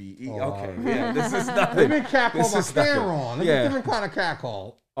 this will be okay. Yeah, this is They've nothing." been catcalled This by is nothing. Cameron. There's Yeah. a different kind of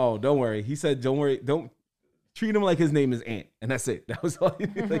catcall. Oh, don't worry. He said, "Don't worry. Don't treat him like his name is Ant," and that's it. That was all.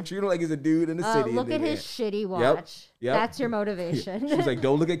 Like treat him like he's a dude in the city. Look and at then his Ant. shitty watch. Yep. That's your motivation. She was like,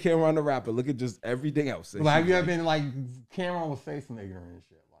 "Don't look at Cameron the rapper. Look at just everything else." And Like, have she you was ever been like, Cameron would say some ignorant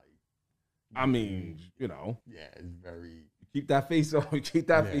shit. Like, I mean, you know, yeah, it's very. keep that face on. Keep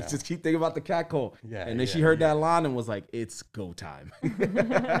that Yeah. face. Just keep thinking about the cat call. Yeah, And then she yeah, heard yeah. that line and was like, "It's go time."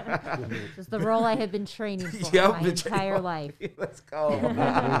 Just the role I had been training for Yep, my the entire life. Let's go.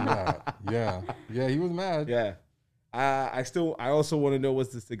 Yeah, he was mad. Yeah. I also want to know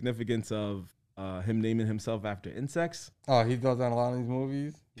what's the significance of him naming himself after insects. Oh, he does that in a lot of these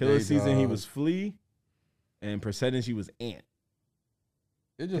movies. Killer Yeah, he Season, he does. was flea, and Percentage, he was ant.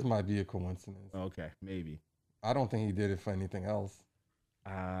 It just might be a coincidence. Okay, maybe. I don't think he did it for anything else.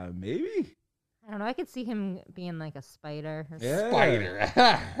 Maybe. I don't know. I could see him being like a spider. Or Yeah. Spider.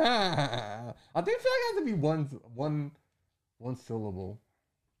 I think it has to be one syllable.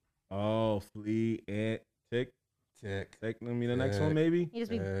 Oh, flea, ant, tick. Tick. Tick. I mean, the next Tick. one, maybe. He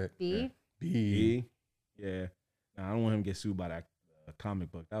just be Tick. B. B. E. Yeah. Nah, I don't want him to get sued by that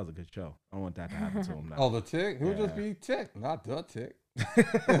comic book. That was a good show. I don't want that to happen to him now. Oh, the tick? He'll just Yeah. be tick, not the tick.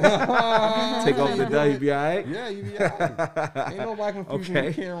 Take off the W, be all right? Yeah, you be alright. Ain't nobody confusing Okay.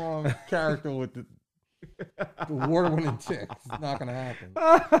 the Cameron character with the award-winning tick. It's not gonna happen.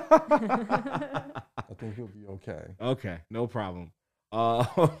 I think he'll be okay. Okay, no problem.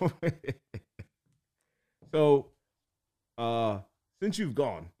 So, since you've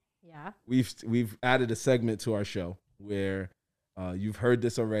gone, Yeah. we've added a segment to our show where you've heard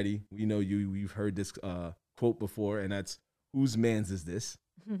this already. We know you've heard this quote before, and that's "Whose man's is this?"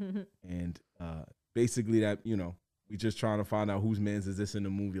 And basically, that we just trying to find out whose man's is this in the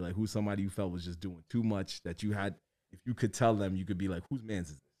movie, like who's somebody you felt was just doing too much that you had. If you could tell them, you could be like, "Whose man's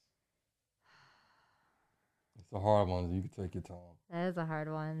is this?" It's a hard one. So you can take your time. That is a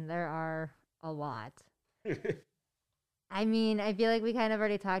hard one. There are a lot. I mean, I feel like we kind of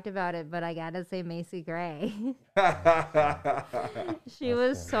already talked about it, but I gotta say Macy Gray. She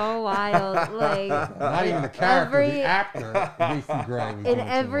was so wild. Like Not even the character, every- the actor, Macy Gray. Was in doing too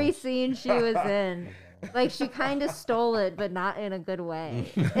every much. scene she was in. Like she kind of stole it, but not in a good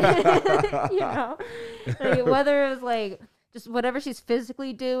way. Like, whether it was like just whatever she's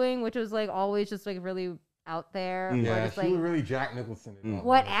physically doing, which was like always just like really out there, or Yeah, just she like was really Jack Nicholson.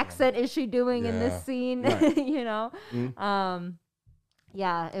 what accent is she doing in Yeah. this scene? Right.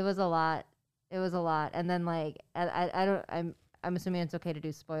 Yeah, it was a lot. It was a lot, and then like I'm assuming it's okay to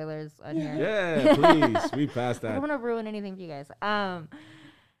do spoilers on here. Yeah, please. We passed I that. don't want to ruin anything for you guys.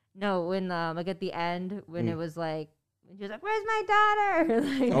 No, when like at the end when it was like when she was like, "Where's my daughter?"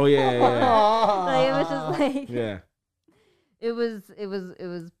 Like, Oh yeah, yeah, like it was just like yeah. it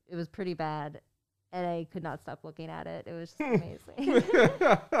was pretty bad, and I could not stop looking at it. It was just amazing.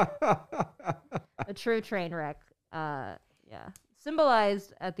 A true train wreck. Yeah,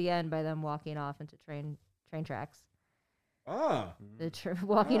 symbolized at the end by them walking off into train tracks. Ah.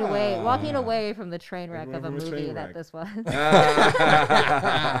 Walking away from the train wreck Away of a from a train movie that wreck. this was.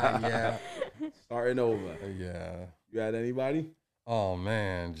 Yeah. Starting over. Yeah. You had anybody? Oh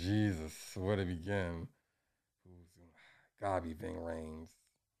man, Jesus, where to begin? Gotta be Ving Rhames.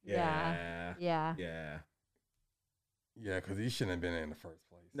 Yeah. Yeah. Yeah, because he shouldn't have been in the first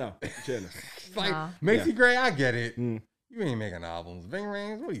place. No, shouldn't. It's like Nah. Macy Gray, I get it. Mm. You ain't making albums. Ving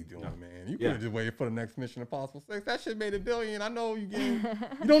Rhames, what are you doing, man? You could Yeah. have just waited for the next Mission Impossible 6. That shit made $1 billion. I know you getting.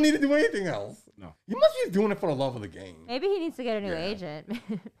 You don't need to do anything else. No. You must be just doing it for the love of the game. Maybe he needs to get a new Yeah. agent.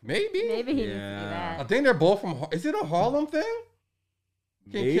 Maybe. Maybe he needs to do Yeah. I that. think they're both from. Is it a Harlem thing?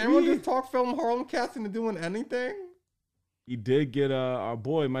 Can Maybe. Cameron just talk film Harlem cast into doing anything? He did get our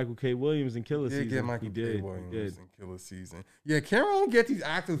boy Michael K. Williams in Killer Did Season. get Michael he K. did. Williams He did. in Killer Season. Yeah, Cameron don't get these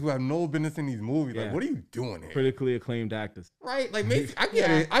actors who have no business in these movies. Like, Yeah. what are you doing here? Critically acclaimed actors. Right? Like Macy, I get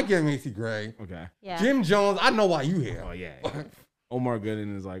Yeah. it. I get Macy Gray. Okay. Yeah. Jim Jones, I know why you here. Oh yeah. Omar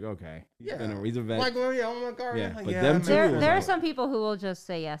Gooding is like, okay, he's a vet. Like, well, yeah, oh my God. Yeah, Like, but yeah, them man, two There, was there are like- some people who will just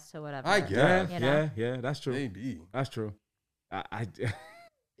say yes to whatever. I yeah, guess. You know? yeah, that's true. Maybe. That's true. I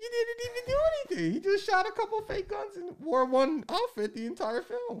He didn't even do anything. He just shot a couple fake guns and wore one outfit the entire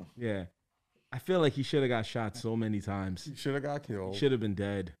film. yeah, I feel like he should have got shot so many times. He should have got killed. He should have been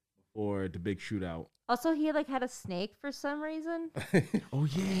dead or the big shootout. Also, he like had a snake for some reason, Oh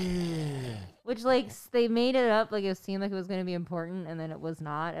yeah. which like they made it up like it seemed like it was going to be important, and then it was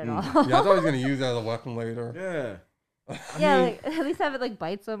not at all. Yeah, I thought he was gonna use that as a weapon later. Yeah. Yeah, mean, like at least have it like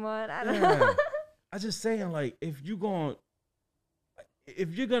bite someone. I don't Yeah. know. I just saying, like, if you're gonna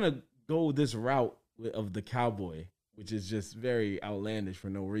go this route of the cowboy, which is just very outlandish for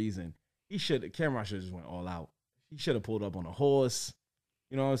no reason, Cameron should have just went all out. He should have pulled up on a horse.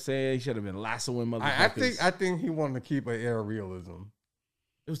 You know what I'm saying? He should have been lassoing motherfuckers. I think he wanted to keep an air of realism.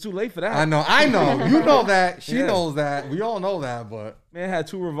 It was too late for that. I know. You know that. She Yeah. knows that. We all know that, but Man had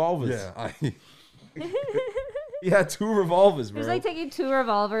 2 revolvers. yeah. He had 2 revolvers, He bro. was like taking 2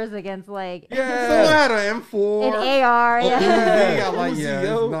 revolvers against like Yeah. Someone had an M4. an AR. Oh, Yeah. yeah, like, Uzi, yeah,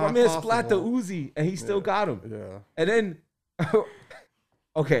 yo. it's not My man splat the possible. Uzi, and he still got him. Yeah. And then,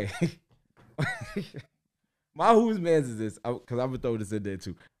 okay. My whose man's is this? Because I'm gonna throw this in there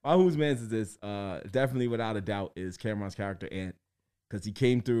too. My whose man's is this? Definitely without a doubt is Cameron's character Ant, because he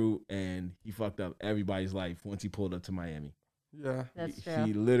came through and he fucked up everybody's life once he pulled up to Miami. Yeah. That's He true.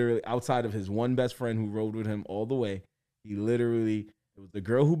 literally, outside of his one best friend who rode with him all the way, he literally, it was the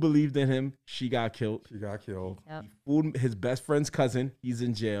girl who believed in him. She got killed. She got killed. Yep. He fooled his best friend's cousin. He's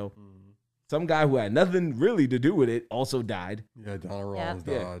in jail. Mhm. Some guy who had nothing really to do with it also died. Yeah, Donna Rollins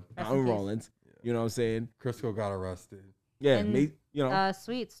Yeah. died. Rest Don in peace. Rollins. You know what I'm saying? Crisco got arrested. Yeah, And, you know,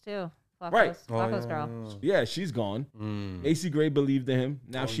 Sweets too. Flacco's, Right. Flacco's girl. yeah, she's gone. Mm. Macy Gray believed in him.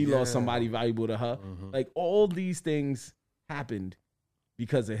 Now Oh, she lost yeah. somebody valuable to her. Mhm. Like all these things happened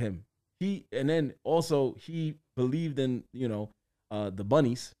because of him. And then also he believed in, the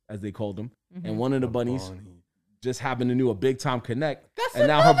bunnies, as they called them. Mhm. And one of the bunnies Bunny. just happened to do a big time connect. That's and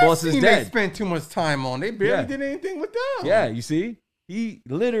now her another boss is scene They dead. spent too much time on. They barely Yeah. did anything with them. Yeah, you see? He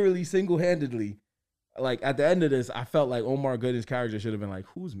literally single-handedly, like at the end of this, I felt like Omar Gooding's character should have been like,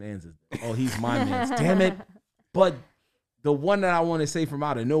 whose man's is this? Oh, he's my man's. Damn it. But the one that I want to say from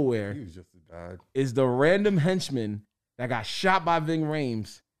out of nowhere He was just as bad. is the random henchman that got shot by Ving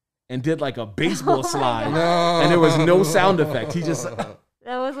Rhames and did like a baseball slide. No. And there was no sound effect. He just,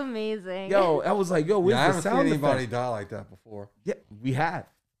 That was amazing. yo, I was like, yo, where's I the haven't seen sound anybody effect? die like that before. Yeah, we have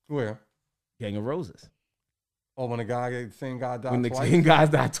Where? Gang of Roses. Oh, when the same guy died When the twice? same guy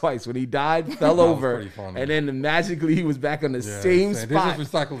died twice. When he died, fell That was over. pretty funny. And then magically he was back on the Yeah, same They spot.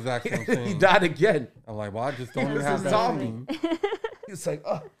 just recycled the exact same thing. He died again. I'm like, well, I just don't He even was have a that zombie. scene. He was like,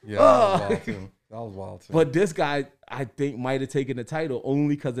 oh. Yeah, that was wild too. That was wild too. But this guy, I think, might have taken the title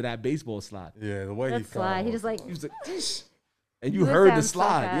only because of that baseball slide. yeah, the way That he slide, fell he just like He was like, "Tsh," and you This heard the sounds so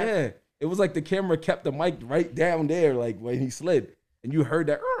slide. bad. Yeah. It was like the camera kept the mic right down there, like when he slid. And you heard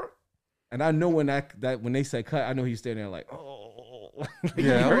that. And I know when when they said cut, I know he's standing there like, oh. Like, he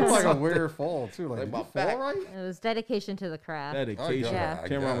yeah, it heard was like a something. weird fall too. Like, Like did my you fall back. right? it was dedication to the craft. Dedication. Yeah. I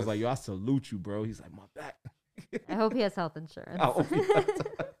Cameron was guess. like, yo, I salute you, bro. He's like, my back. I hope he has health insurance. Oh,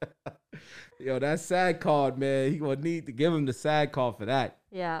 yo, that SAG card, man. He gonna need to give him the SAG card for that.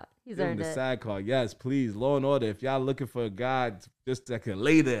 Yeah, he's Give him earned the it. SAG card. Yes, please. Law and Order. If y'all looking for a guy just that can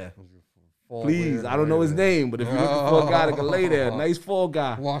lay there, Fall please. weird I don't know his later. name, but if you're looking for a guy that can lay there, nice fall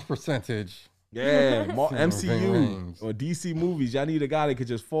guy. Watch percentage. Yeah, Ving MCU Rhames. or DC movies. Y'all need a guy that could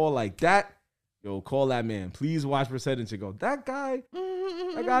just fall like that. Yo, call that man. Please watch percentage and go, that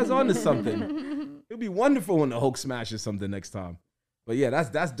guy's on to something. It'll be wonderful when the Hulk smashes something next time. But yeah, that's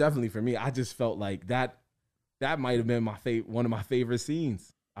definitely for me. I just felt like that might have been one of my favorite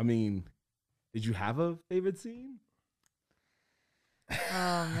scenes. I mean, did you have a favorite scene?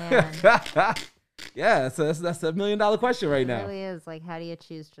 Oh man, Yeah, that's a $1 million question right it now. really is. Like, how do you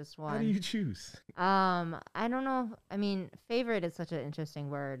choose just How do one? you choose? I don't know. I mean, favorite is such an interesting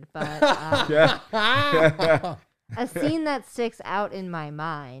word, but Yeah. a scene that sticks out in my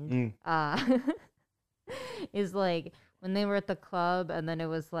mind is like when they were at the club, and then it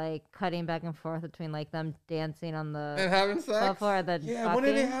was like cutting back and forth between like them dancing on And the having club sex. floor, the Yeah, when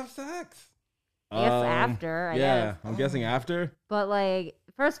did they fucking. have sex? I guess after. I yeah, guess. I'm guessing after. But like,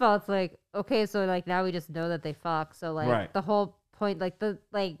 first of all, it's like okay, so like now we just know that they fuck. So like Right. the whole point, like the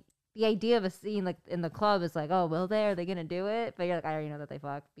idea of a scene like in the club is like, oh, will they? Are they gonna do it? But you're like, I already know that they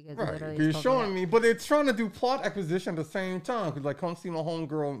fuck because you Right. literally You're just told showing me, but it's trying to do plot acquisition at the same time. Cause like, come see my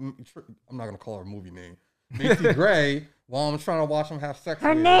homegirl. I'm not gonna call her movie name. Macy Gray while I'm trying to watch them have sex.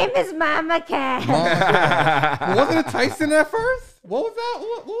 Her with name is Mama Cat. Mama Cat. Well, wasn't it Tyson at first? What was that?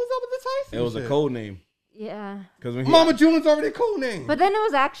 What was up with the Tyson? It was shit? a code name. Yeah. Because when Mama June's already a code name. But then it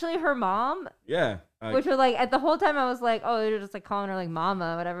was actually her mom, yeah. which was like, at the whole time I was like, oh, they're just like calling her like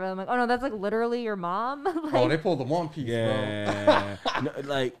Mama or whatever. I'm like, oh no, that's like literally your mom. Like, Oh, they pulled the One Piece, bro. Yeah. No,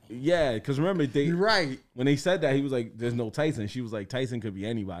 like, yeah, because remember, You're right. when they said that, he was like, there's no Tyson. She was like, Tyson could be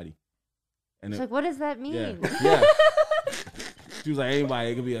anybody. And she's it, like, what does that yeah. mean? Yeah. She was like,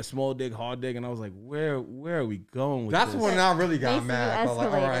 anybody. It could be a small dick, hard dick. And I was like, where are we going with That's this? when I really got Mason, mad. you I was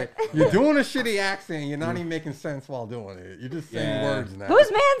like, all right, escalated. you're doing a shitty accent. You're not even making sense while doing it. You're just saying Yeah. words now.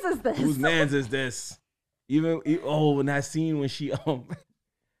 Whose man's is this? Whose man's is this? Even in that scene when she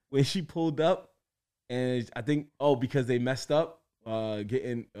when she pulled up, and I think because they messed up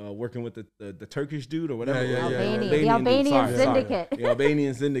working with the Turkish dude or whatever. Yeah, yeah, yeah. The Albanian dude. syndicate. The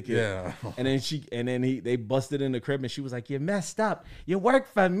Albanian syndicate. Yeah. And then they busted in the crib and she was like, "You messed up. You work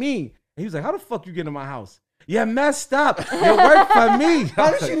for me." And he was like, "How the fuck you get in my house? You messed up. You work for me."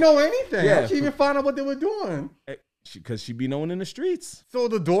 How did she know anything? Yeah. How did she even find out what they were doing? Because she be known in the streets. So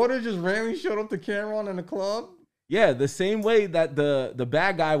the daughter just randomly showed up to Cameron in the club? Yeah, the same way that the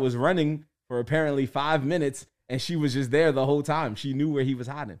bad guy was running for apparently 5 minutes and she was just there the whole time. She knew where he was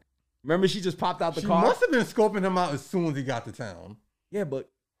hiding. Remember, she just popped out the She car. must have been scoping him out as soon as he got to town. Yeah, but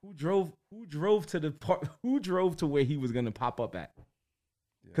who drove to the part? Who drove to where he was gonna pop up at?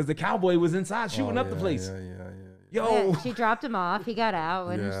 Because the cowboy was inside shooting up the place. Yeah. Yo, Yeah, she dropped him off. He got out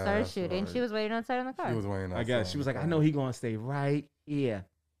and Yeah, started that's shooting. right. She was waiting outside in the car. She was waiting. I guess she was like, "I know he gonna stay right here.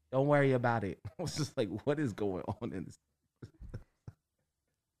 Don't worry about it." I was just like, "What is going on in this?"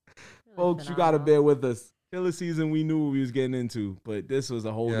 Really Folks, you gotta phenomenal. bear with us. Killer season, we knew what we was getting into, but this was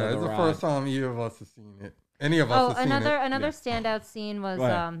a whole Yeah, nother it's the ride. first time either of us have seen it. Any of us Oh, have seen another it. standout scene was Go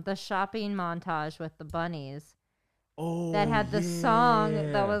ahead. the shopping montage with the bunnies Oh, that had the song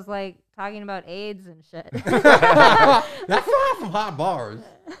yeah. that was like talking about AIDS and shit. That's not from Hot Bars.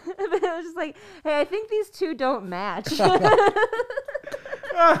 But it was just like, hey, I think these two don't match.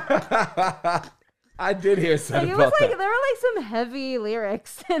 I did hear Like, something it was about like that. there were like some heavy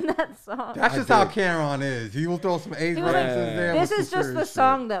lyrics in that song. That's I just how did. Cameron is. He will throw some AIDS He was like, references there. this with is some just the serious shit.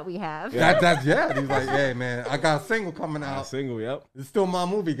 song that we have. Yeah. That's He's like, hey man, I got a single coming out. Single, yep. It's still my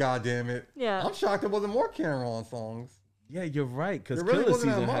movie, goddammit. Yeah. I'm shocked there wasn't more Cameron songs. Yeah, you're right. Because There really Killer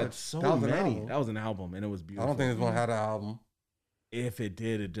wasn't that Season had much. so That was an many. album. That was an album, and it was I beautiful. don't think this one had an album. If it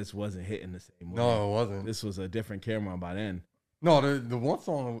did, it just wasn't hitting the same way. No, it wasn't. This was a different Cameron by then. No, the one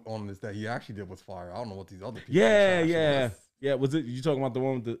song on this that he actually did was fire. I don't know what these other people. Yeah, trash yeah. was. Yeah, was it you talking about the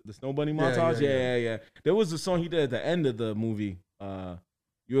one with the Snow Bunny Yeah, montage? yeah, Yeah. There was a song he did at the end of the movie.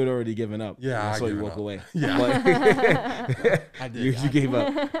 You had already given up. Yeah, And I I saw you given walk up. away. Yeah. But- I did. you gave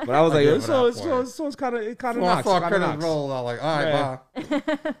up. But I was I like, gave this it up song, for song's kind of When I knocks. saw It kinda credits knocks. roll, I was like, all right,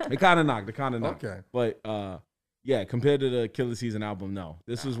 Yeah. bye. It kind of knocked. It kind of knocked. Okay. But yeah, compared to the Killer Season album, no.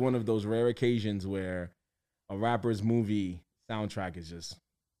 This was one of those rare occasions where a rapper's movie soundtrack is just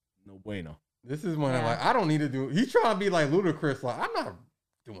no bueno. This is when I'm Yeah. like, I don't need to do. He's trying to be like Ludacris. Like, I'm not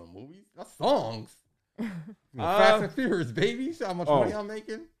doing movies. That's songs. Fast and Furious, baby. See how much money I'm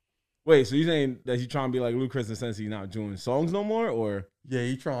making? Wait, so you saying that he's trying to be like Ludacris in the sense he's not doing songs no more, or? Yeah,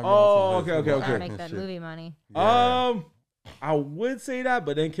 he trying to. Oh, be on some okay. Trying to acting make that shit. movie money. Yeah. I would say that,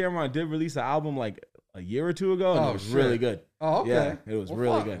 but then Cameron did release an album like a year or two ago, and Oh, it was shit. really good. Oh, okay. Yeah, it was Well,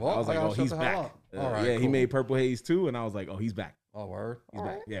 really fuck. good. Well, I was like, gotta oh, shut he's the hell back. up. All right, Yeah, he cool. made Purple Haze too, and I was like, oh, he's back. Oh, word. He's All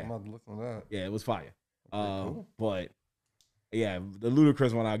back. right. Yeah. I'm about to listen to that. Yeah, it was fire. Cool. But yeah, the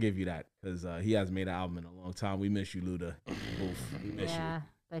Ludacris one, I'll give you that because he hasn't made an album in a long time. We miss you, Luda. Oof, we miss Yeah,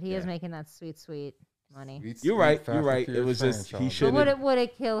 but he is Yeah. making that sweet money. Sweet, You're sweet right, Fast you're and right. It Furious was just- he franchise. should- But would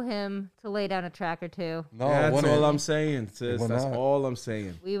it kill him to lay down a track or two? No, you. That's wouldn't. all I'm saying, sis. would That's not. all I'm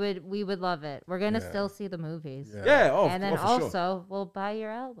saying. We would love it. We're gonna Yeah. still see the movies, Yeah. Yeah, oh, and then for sure. also we'll buy your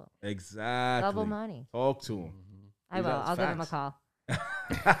album. Exactly. Double money. Talk to him. Mhm. I will. That's I'll give him a facts. call.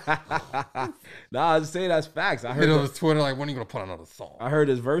 Nah, I just say that's facts. I Hit heard on his Twitter like, when are you gonna put another song? I heard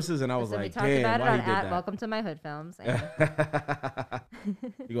his verses and I was Listen, we like, talked damn, about it why on he did at that? Welcome to My Hood Films. and-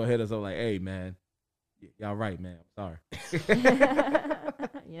 You gonna hit us up like, hey man, y'all right, man. I'm sorry.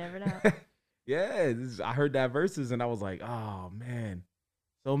 You never know. Yeah, I heard that verses and I was like, oh man,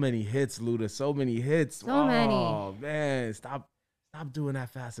 so many hits, Luda, so many hits. So many. Oh man, stop doing that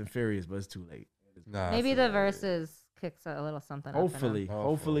Fast and Furious, but it's too late. Nah, Maybe it's the all right. verses kicks a little something. up in 'em. Hopefully, Hopefully.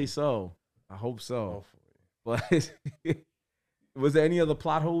 hopefully so. I hope so. Hopefully. But was there any other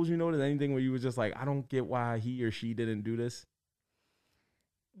plot holes you noticed? Anything where you were just like, I don't get why he or she didn't do this?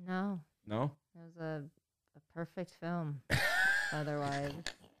 No, No? it was a perfect film. Otherwise,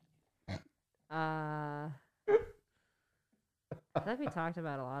 I think we talked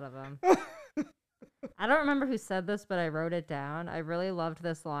about a lot of them. I don't remember who said this, but I wrote it down. I really loved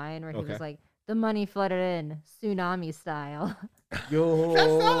this line where he Okay. was like, "The money flooded in, tsunami style." Yo. That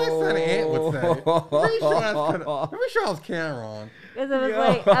sounds like something Ant would say. Pretty sure I was Cameron. Because it was Yo.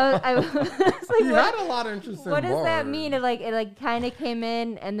 like, I was like, He what, had a lot of interesting what does that bars. mean? It like kind of came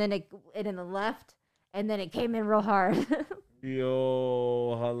in, and then it in the left, and then it came in real hard.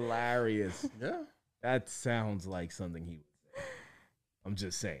 Yo, hilarious. Yeah. That sounds like something he would say. I'm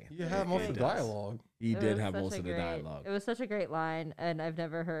just saying. You have most of the does. dialogue. He It did was have such most a of the great- dialogue. It was such a great line, and I've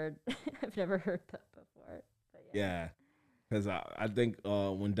never heard I've never heard that before. But Yeah. Because I think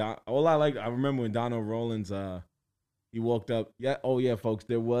when I remember when Donald Rollins, he walked up. Yeah. Oh, yeah, folks.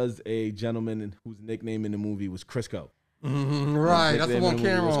 There was a gentleman whose nickname in the movie was Crisco. Right. That's the nickname one in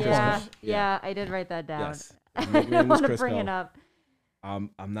the movie was Cameron Chris yeah, Crisco. yeah, Yeah. I did write that down. Yes. I His nickname don't was want to bring it Crisco. up.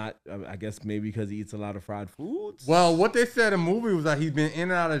 I'm not. I guess maybe because he eats a lot of fried foods. Well, what they said in the movie was that he's been in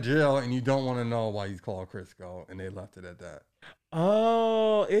and out of jail, and you don't want to know why he's called Crisco, and they left it at that.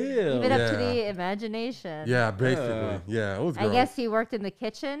 Oh, ew. Leave it up to Yeah. the imagination. Yeah, basically. Yeah, it was. I gross. guess he worked in the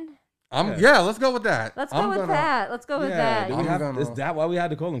kitchen. Yeah, let's go with that. Let's go I'm with gonna- that. Let's go with Yeah, that. do we I'm have- gonna- is that why we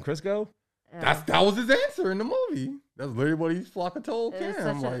had to call him Crisco? Yeah. That was his answer in the movie. That's literally what he's Flocka told It was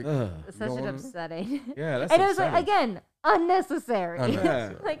Cam. such a- Like, Ugh. It's such don't an wanna- upsetting. Yeah, that's and it was like upsetting. again unnecessary.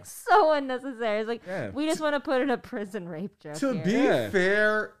 Unnecessary. Like so unnecessary. It's like Yeah. we just want to put in a prison rape joke. to here. be Yeah.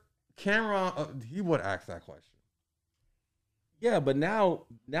 fair, Cameron, he would ask that question. Yeah, but now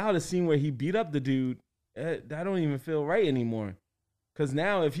the scene where he beat up the dude, that don't even feel right anymore. Because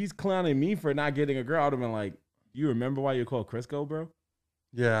now if he's clowning me for not getting a girl, I'd have been like, you remember why you're called Crisco, bro?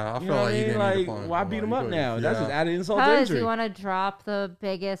 Yeah, I You feel know what like I he mean? didn't need Like, to punish why him. beat Like, him he up could've- now? That's just yeah. added insult to Because injury. you want to drop the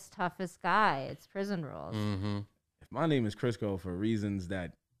biggest, toughest guy. It's prison rules. Mhm. If my name is Crisco for reasons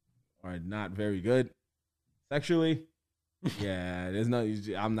that are not very good sexually, yeah, there's no.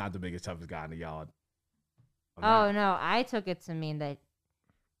 I'm not the biggest, toughest guy in the yard. I'm not. Oh no, I took it to mean that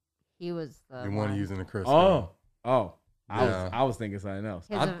he was the You one. want to use in the Crisco. Oh. Yeah. I was thinking something else.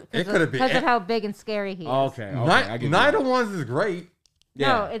 It could have been. because of how big and scary he is. Okay, I get Neither that. one's is great.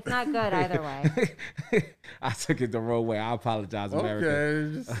 No, it's not good either way. I took it the wrong way. I apologize, America.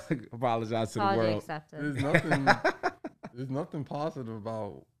 Okay, just, Apologize to the Apology world. accepted. there's nothing positive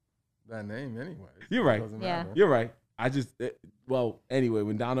about that name anyway. You're right. It doesn't Yeah. matter. You're right. Anyway,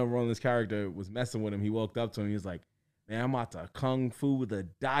 when Donald Rollins' character was messing with him, he walked up to him. He was like, "Man, I'm about to kung fu with a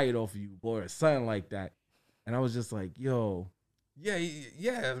diet off of you, boy," or something like that. And I was just like, "Yo,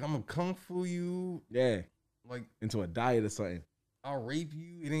 Yeah, I'm gonna kung fu you, yeah, like into a diet or something." I'll rape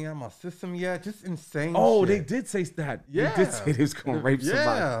you. It ain't out my system yet. Just insane. Oh, they shit. did say that. Yeah. They did say they was gonna rape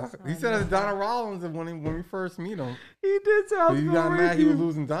somebody. Yeah, he said it's Donald Rollins when we first meet him. He did say I was He gonna got rape mad he was you.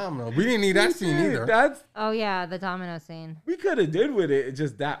 losing domino. We didn't need that He scene did. either. That's Oh yeah, the domino scene. we could have did with it.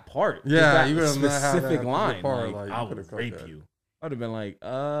 Just that part. Just Yeah, that you would've not had that specific as a line. part, Like, like, you I could've would cut rape that. you. I'd have been like, you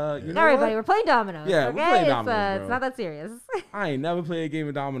know Everybody, what? we're playing dominoes. Yeah, okay? we're playing it's, dominoes, it's bro. not that serious. I ain't never played a game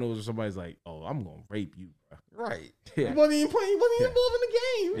of dominoes where somebody's like, "Oh, I'm gonna rape you, bro." Right. Yeah. He wasn't even playing. He wasn't Yeah. even involved in the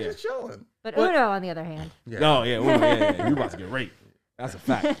game. He was Yeah. just chilling. But What? Uno, on the other hand, Yeah. No, yeah, you about to get raped. That's a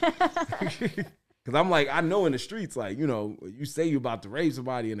fact. Because I'm like, I know in the streets, like, you say you about to rape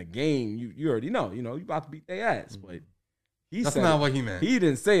somebody in a game, you already know, you about to beat their ass. But he That's said not it. what he meant. He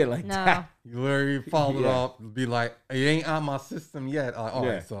didn't say it like no. that. You literally followed Yeah. up, be like, it ain't out my system yet. All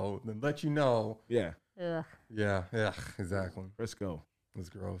Yeah. right, so then let you know. Yeah, Ugh. Yeah, exactly. Crisco. It's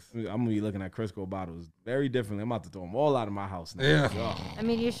gross. I'm gonna be looking at Crisco bottles very differently. I'm about to throw them all out of my house now. Yeah. Oh. I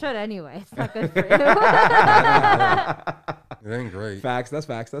mean, you should anyway. It's not good for you. It ain't great. Facts. That's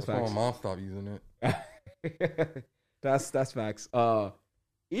facts. That's That's why facts. my mom stopped using it. That's facts.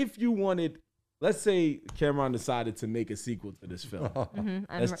 If you wanted, let's say Cameron decided to make a sequel to this film. Mhm,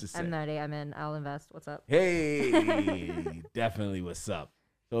 Let's just say. I'm ready. I'm in. I'll invest. What's up? Hey, definitely what's up.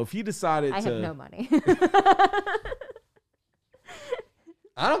 So if he decided I to, have no money.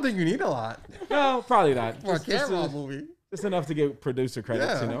 I don't think you need a lot no, probably not. for a Just, just, Cameron movie. just enough to get producer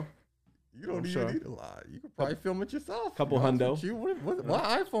credits, Yeah. You don't I'm even sure. need a lot. You could probably film it yourself. Couple to be hundo. honest with you. What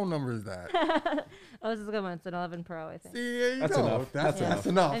iPhone number is that? Oh, this is a good one. It's an 11 Pro, I think. See, there you That's go. enough. That's That's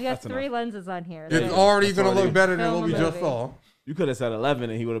enough. I've got That's 3 lenses on here. It's so- already That's going to already- look better than Film what we a just movie. saw. You could have said 11,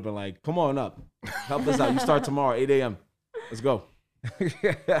 and he would have been like, "Come on up, help us out. You start tomorrow, 8 a.m. Let's go."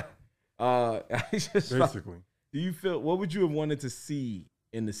 I just felt- Basically. do you feel? What would you have wanted to see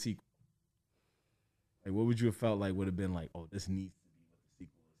in the sequel? Like, what would you have felt like would have been like, "Oh, this needs to be what the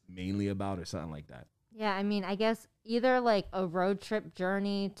sequel is mainly about," or something like that? Yeah, I mean, I guess either like a road trip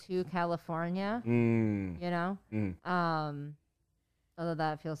journey to California, Mm. you know? Mm. Although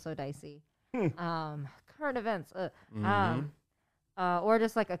that feels so dicey. Current events. Mhm. Or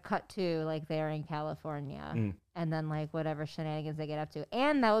just like a cut to like they're in California, Mm. and then like whatever shenanigans they get up to,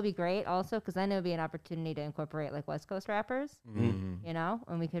 and that would be great also because then it would be an opportunity to incorporate like West Coast rappers, Mhm. you know,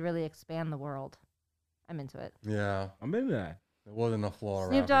 and we could really expand the world. I'm into it. Yeah, I'm into that. there wasn't enough Florida.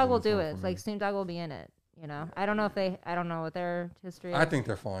 Snoop rappers Dogg in will this do one it. for Like me. Snoop Dogg will be in it. You know, I don't know what their history is. I think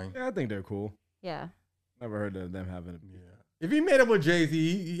they're fine. Yeah, I think they're cool. Yeah. Never heard of them having a Yeah. If he made up with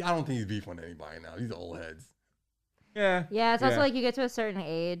Jay-Z, I don't think he's beefing with anybody now. These are old heads. Yeah. Yeah, it's also Yeah. like you get to a certain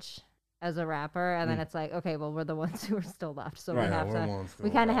age as a rapper, and then Mm. it's like, okay, well, we're the ones who are still left, so Right, we have we're to. ones still we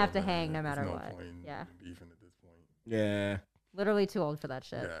kinda have to relevant. hang no There's matter no what. point in Yeah. beefing at this point. Yeah, Literally too old for that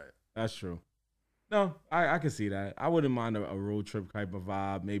shit. Yeah. that's true. No, I can see that. I wouldn't mind a road trip type of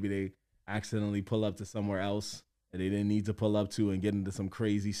vibe. Maybe they accidentally pull up to somewhere else that they didn't need to pull up to and get into some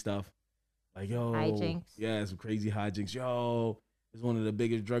crazy stuff. Like, yo. Hijinks. Yeah, some crazy hijinks. Yo, it's one of the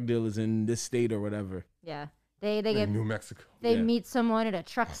biggest drug dealers in this state or whatever. Yeah. They In get New Mexico. they Yeah. meet someone at a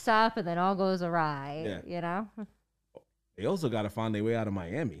truck stop, and then all goes awry. Yeah. You know. They also got to find their way out of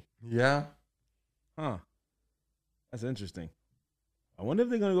Miami. Yeah. Huh. That's interesting. I wonder if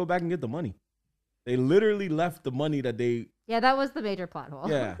they're going to go back and get the money. They literally left the money that they, Yeah, that was the major plot hole.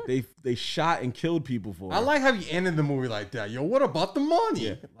 yeah, they shot and killed people for. I like how you ended the movie like that. Yo, what about the money?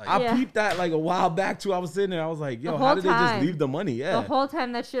 Yeah. Like, I Yeah. peeped that like a while back too. I was sitting there. I was like, yo, The how whole did they just time. leave the money? Yeah. The whole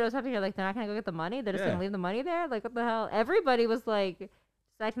time that shit was happening, you're like, they're not gonna go get the money. They're just Yeah. gonna leave the money there. Like, what the hell? Everybody was like, just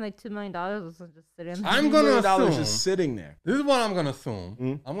acting like $2 million was just sitting. there. I'm $2 gonna million assume just sitting there. this is what I'm gonna assume.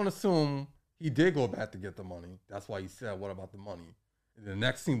 Mhm. I'm gonna assume he did go back to get the money. That's why he said, "What about the money?" And the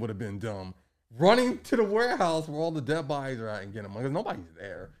next scene would have been dumb, running to the warehouse where all the dead bodies are at and getting money. Because nobody's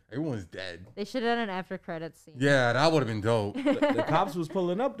there. Everyone's dead. They should have done an after credits scene. Yeah, that would have been dope. The cops was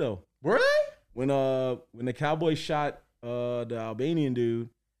pulling up though. Were they? When the cowboy shot the Albanian dude,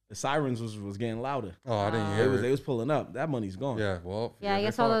 the sirens was getting louder. Oh, I didn't Uh, hear They it. was pulling up. That money's gone. Yeah, well. Yeah, I they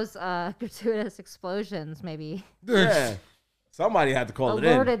guess all thought- those gratuitous explosions maybe Yeah. Somebody had to call it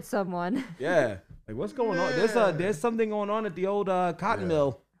in. alerted someone. Yeah. Like what's going on? Yeah. There's something going on at the old cotton Yeah.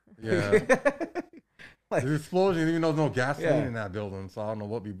 mill. Yeah. Like, There's explosion, even though there's no gasoline Yeah. in that building, so I don't know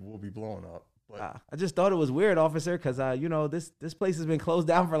what will be blowing up. But I just thought it was weird, officer, because this place has been closed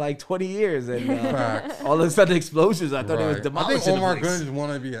down for like 20 years, and Facts. all of a sudden explosions. I thought it was Right. I demolishing think Omar the place. Gunn just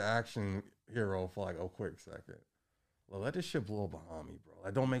wanted to be an action hero for like a quick second. Well, let this shit blow behind me, bro.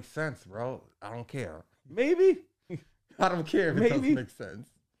 That don't make sense, bro. I don't care. Maybe I don't care if it Maybe. doesn't make sense.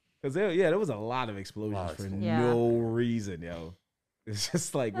 because there was a lot of explosions Lot of for explosions. Yeah. no reason, yo. It's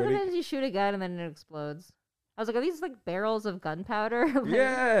just like where they- Sometimes you shoot a gun and then it explodes. I was like, are these like barrels of gunpowder? Like,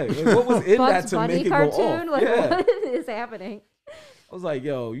 yeah. Like, what was in that Bugs to Bunny make it cartoon? go off? Like, Yeah. what is happening? I was like,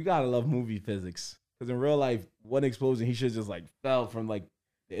 yo, you gotta love movie physics. Because in real life, one explosion, he should just like fell from like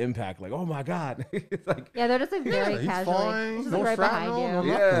the impact. Like, oh my god, it's like, Yeah, they're just like very he's casually. fine. This is No like right behind shrapnel, no you. nothing.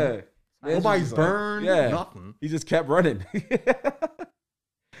 yeah. Fine. Man's Nobody's just like- burned. Yeah. Nothing. He just kept running.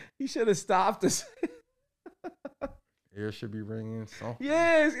 He should have stopped us. Air should be ringing. So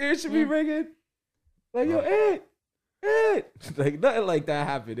Yeah, his ear should be Yeah. ringing. Like, yo, Ed. Like, nothing like that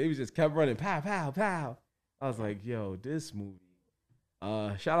happened. They just kept running. Pow, pow, pow. I was like, yo, this movie.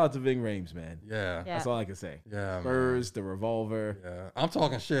 Shout out to Ving Rhames, man. yeah. Yeah. That's all I can say. Yeah, man. Spurs, the revolver. Yeah, I'm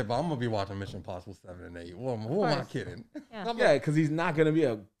talking shit, but I'm gonna be watching Mission Impossible 7 and 8. Who am I course. kidding? Yeah. I'm Yeah, like, because he's not going to be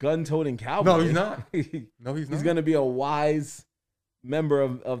a gun-toting cowboy. No, he's not. He- no, he's not. he's going to be a wise member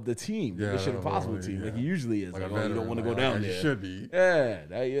of the team, the Yeah, Mission Impossible well, team, like yeah. he usually is. Like Like, a oh, you veteran, don't want to go like, down as there. You should be.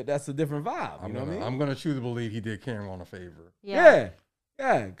 Yeah, that's a different vibe. I'm You know what I mean? I'm gonna choose to believe he did Cameron a favor. Yeah.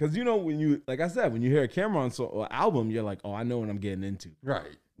 Yeah, because you know when you, like I said, when you hear a Cameron or album, you're like, oh, I know what I'm getting into.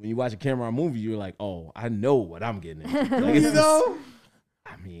 Right. When you watch a Cameron movie, you're like, oh, I know what I'm getting into. Like, You it's know? just-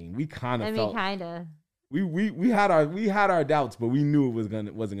 I mean, we kind I of mean, felt kind of. we had our doubts, but we knew it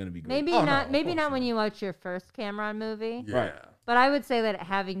wasn't gonna be good. Maybe Oh, not. no, maybe of not course when not. you watch your first Cameron movie. Yeah. Right. But I would say that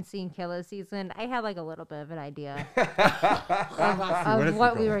having seen Killer Season, I had like a little bit of an idea Where this of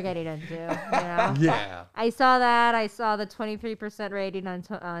what we going? were getting into. You know? Yeah. I saw that. I saw the 23% rating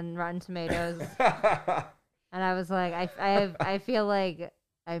on Rotten Tomatoes, and I was like, I feel like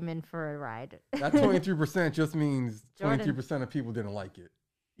I'm in for a ride. That 23% just means Jordan. 23% of people didn't like it.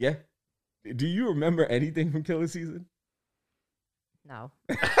 Yeah. Do you remember anything from Killer Season? No.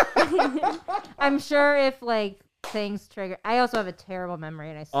 I'm sure if like things trigger. I also have a terrible memory,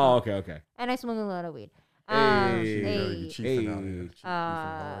 and I Oh, smoke, okay. and I smoke a lot of weed. Hey. You cheating out here. Cheating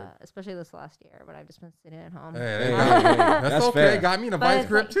hard. Especially this last year when I've just been sitting at home. Hey, Hey, got me. hey, That's that's okay. fair. Got me in a But vice it's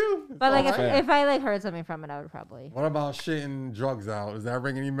grip like- too. It's But like all if, right. if I like heard something from it, I would probably. What about shitting drugs out? Does that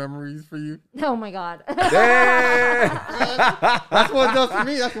bring any memories for you? Oh my god. Yeah. That's what it does for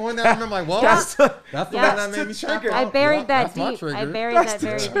me. That's the one that I remember. Like, well, That's the, that's the Yeah. one that made me tap trigger. out. I buried Yup, that that's my deep. I trigger. buried that's that the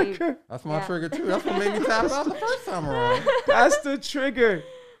very deep. trigger. That's my Yeah. trigger too. That's what made me tap out the first time around. That's the trigger.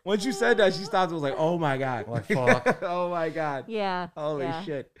 Once you said that, she stopped. It was like, oh my god. Like, fuck. Oh my god. Yeah. Holy yeah.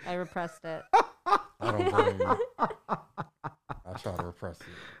 shit. I repressed it. I don't blame you. I try to repress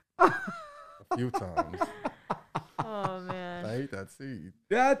it a few times. Oh man. I hate that seed.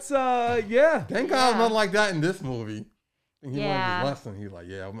 That's yeah. Thank God Yeah. nothing like that in this movie. I think he learned Yeah. his lesson. He's like,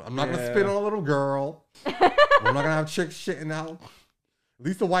 yeah, I'm not gonna Yeah. spit on a little girl. I'm not gonna have chicks shitting out. At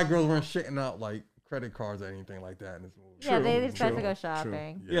least the white girls weren't shitting out like credit cards or anything like that in this movie. Yeah, they True, just had to true, go true.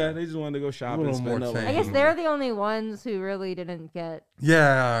 shopping. Yeah, they just wanted to go shopping. little Spend more up. tame. I guess they're the only ones who really didn't get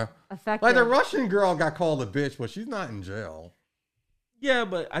Yeah. affected. Like the Russian girl got called a bitch, but she's not in jail. Yeah,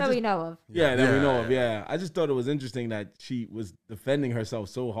 but I that just we know of. yeah, that we know of. Yeah, I just thought it was interesting that she was defending herself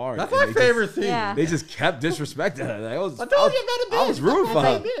so hard. That's and my they favorite just, scene. Yeah. They just kept disrespecting her. Like, I told you about a bitch. I was rooting for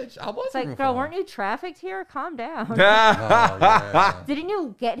I her. Bitch. I was It's like, girl, weren't you trafficked here? Calm down. Oh, yeah. Didn't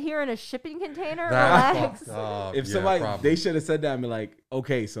you get here in a shipping container? That's Relax. fucked up. If Yeah, somebody, probably. they should have said that and be like,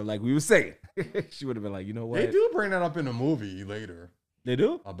 okay, so like we were saying, she would have been like, you know what? They do bring that up in the movie later. They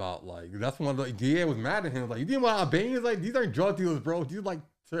do? About like that's one of the DA was mad at him. Like, you didn't want Albanians? Like, these aren't drug dealers, bro. These are like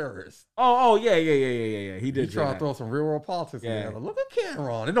terrorists. Oh, yeah. He He did. tried say to throw some real world politics Yeah. in there. Like, look at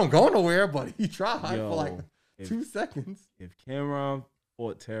Cameron. It don't go nowhere, but he tried Yo, for like if- 2 seconds. If Cameron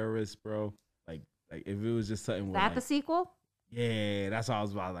fought terrorists, bro, like if it was just something Is where, that like, the sequel? yeah, that's what I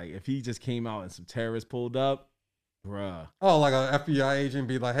was about. Like if he just came out and some terrorists pulled up, bruh, Oh, like an FBI agent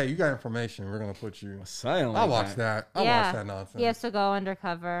be like, hey, you got information. We're going to put you. or something like I watched that. I Yeah. watched that nonsense. He has to go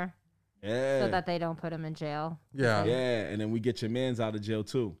undercover Yeah. so that they don't put him in jail. Yeah. Yeah. yeah, and then we get your man's out of jail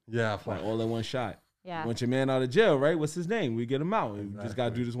too, Fuck. like all in one shot. Yeah. Want your man out of jail, right? What's his name? We get him out. We just gotta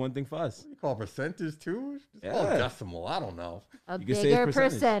Exactly. do this one thing for us. You call percentage too? Just call it Yeah. decimal. I don't know. A You can say bigger it's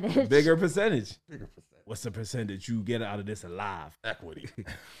percentage. Bigger percentage. Bigger percentage. What's the percentage you get out of this alive? Equity.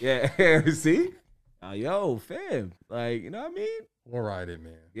 Yeah, see, yo, fam, like you know what I mean? We'll ride it,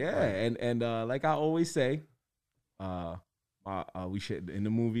 man. Yeah, Right. and like I always say, we should in the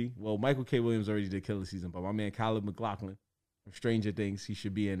movie. Well, Michael K. Williams already did Killer Season, but my man Caleb McLaughlin from Stranger Things, he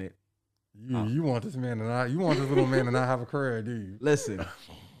should be in it. You want this man to not, you want this little man to not have a career, do you? Listen,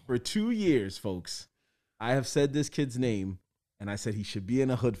 for 2 years, folks, I have said this kid's name, and I said he should be in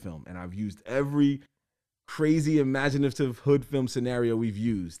a hood film, and I've used every crazy imaginative hood film scenario we've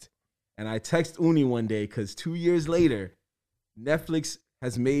used. And I text Uni one day because 2 years later, Netflix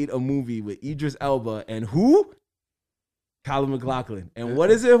has made a movie with Idris Elba and who? Colin McLaughlin. And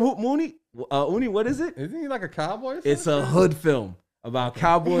what is it, Uni? What is it? Isn't he like a cowboy? Or It's a something? hood film about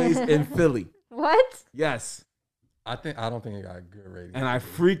cowboys in Philly. What? Yes. I don't think it got a good rating. And I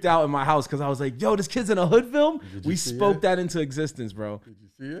freaked out in my house because I was like, yo, this kid's in a hood film? Did you We see spoke it? that into existence, bro. Did you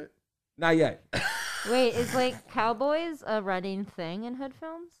see it? Not yet. Wait, is like cowboys a running thing in hood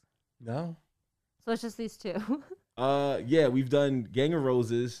films? No. So it's just these two. Yeah, we've done Gang of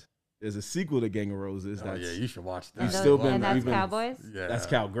Roses. There's a sequel to Gang of Roses. Oh That's yeah, you should watch that. We've still been- and that's we've been- cowboys? Yeah. that's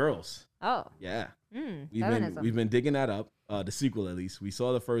Cowgirls. Oh. Yeah. Feminism. We've been digging that up. The sequel at least. We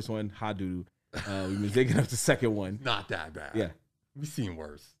saw the first one, Hadoodoo. We've been digging up the second one. Not that bad. Yeah. We've seen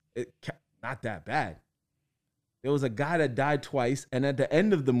worse. Not that bad. There was a guy that died twice, and at the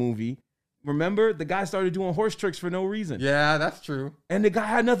end of the movie, remember the guy started doing horse tricks for no reason. Yeah, that's true. And the guy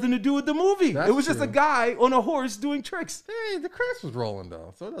had nothing to do with the movie. That's it was just a true. guy on a horse doing tricks. Hey, the credits was rolling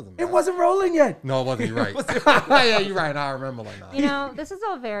though, so it doesn't matter. It wasn't rolling yet. No, it wasn't. You're right. Wasn't Yeah, you're right. I remember like that. You know, this is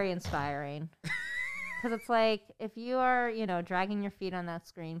all very inspiring. Because it's like, if you are, dragging your feet on that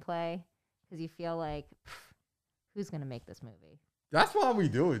screenplay because you feel like, who's going to make this movie? That's why we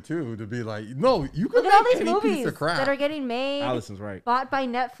do it too, to be like, no, you can Look at all make these any piece movies of crap. that are getting made, Allison's right. bought by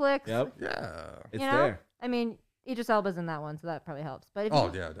Netflix. Yep. Yeah. It's you know? there. I mean, Idris Elba's in that one, so that probably helps. But if Oh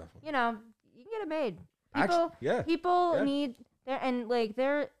you, yeah, definitely. you can get it made. Actually, People, yeah. people Yeah. need there, and like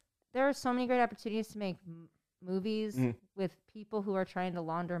there are so many great opportunities to make movies Mhm. with people who are trying to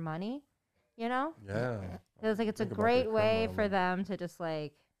launder money. Yeah. It's like it's a Think about great the way criminal for element. them to just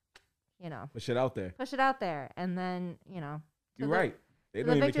like, Push it out there. push it out there, and then You're the- right. They the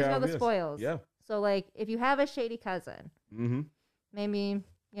don't even victors care know how the it is. spoils. Yeah. So like, if you have a shady cousin, Mm-hmm. maybe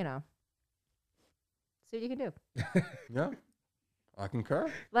see what you can do. Yeah. I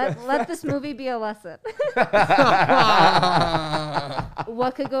concur. Let this movie be a lesson. Yeah.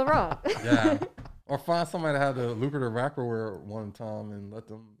 What could go wrong? Or find somebody that had a lucrative acrowear at one time and let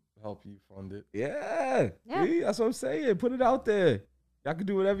them help you fund it. Yeah. Yeah. See, that's what I'm saying. Put it out there. Y'all can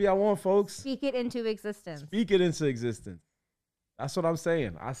do whatever y'all want, folks. Speak it into existence. Speak it into existence. That's what I'm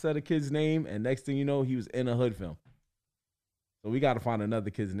saying. I said a kid's name, and next thing you know, he was in a hood film. So we got to find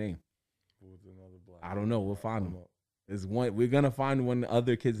another kid's name. Who's another black? I don't know. We'll find him. There's one. We're gonna find one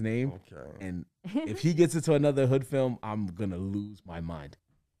other kid's name, Okay. and if he gets into another hood film, I'm gonna lose my mind.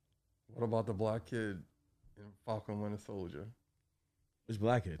 What about the black kid in Falcon Winter Soldier? Which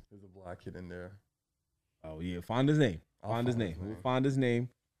black kid? There's a black kid in there. Oh yeah, find his name. I'll Find his find name. his We'll name. find his name.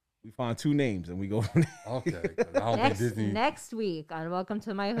 We find 2 names, and we go from there. Okay. 'Cause I don't think Disney. Next week on Welcome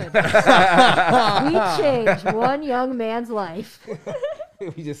to My Hood, we change one young man's life.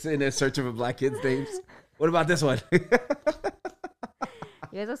 We just sitting there searching for black kids' names. What about this one? You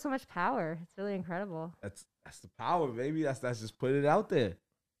guys have so much power. It's really incredible. That's the power, baby. That's just put it out there.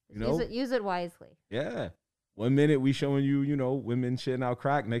 You know? Use it wisely. Yeah. 1 minute we showing you, women shitting out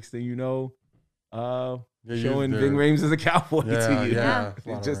crack. Next thing you know, Yeah, showing they're- Ving Rhames as a cowboy Yeah, to you. yeah. It's a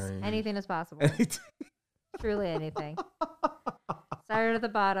lot of just- range. Anything is possible. Truly anything. Started at the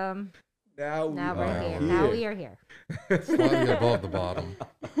bottom. now Now we we're are here. Now we are here. Slightly above the bottom.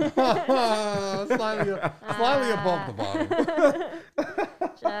 slightly above the bottom.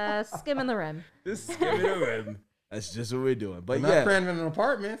 Just skimming the rim. Just skimming the rim. That's just what we're doing. But We're yeah, not crammed in an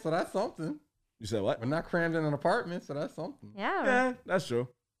apartment, so that's something. you said what? We're not crammed in an apartment, so that's something. Yeah. Yeah, that's true.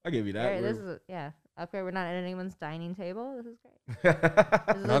 I give you that. This We're- is upgrade. We're not at anyone's dining table. This is great.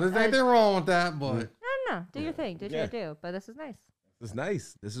 This is Now, there's anything wrong with that, but No. Do your thing. Do what you gotta do. But this is nice. It's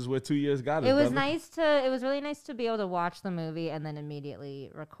nice. This is where 2 years got us. It was brother. nice it was really nice to be able to watch the movie and then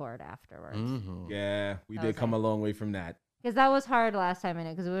immediately record afterwards. Yeah, we That did was come nice. a long way from that. Because that was hard last time in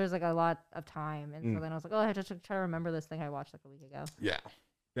it because it was like a lot of time. And Mm. so then I was like, oh, I have to try to remember this thing I watched like a week ago. yeah.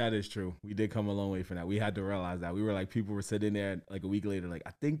 That is true. We did come a long way from that. We had to realize that. We were like, people were sitting there like a week later, like,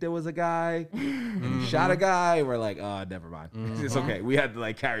 I think there was a guy and he shot a guy. We're like, oh, never mind. It's Mhm. okay. We had to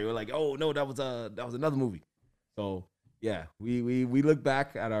like carry. We're like, oh no, that was another movie. So yeah, we look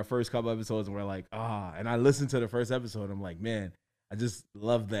back at our first couple episodes and we're like, and I listened to the first episode. I'm like, man, I just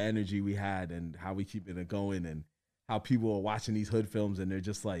love the energy we had and how we keep it going and how people are watching these hood films and they're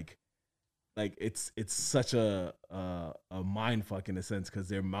just like it's such a mind fuck in a sense because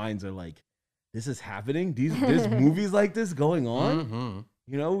their minds are like, this is happening. There's movies like this going on.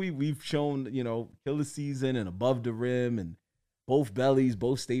 We've shown Killer Season and Above the Rim and both Bellies,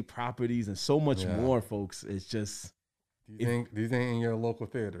 both state properties, and so much Yeah. more, folks. It's just These ain't in your local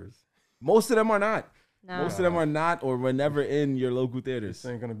theaters. most of them are not. No. Most of them are not, or were never in your local theaters.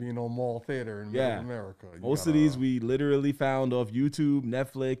 This ain't gonna be no mall theater in Yeah. Middle America. You Most of gotta- these we literally found off YouTube,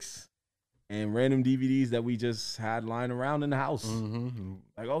 Netflix, and random DVDs that we just had lying around in the house.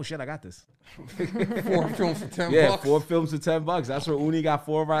 Like, oh shit, I got this. 4 films for $10. Yeah, 4 films for $10. That's where Uni got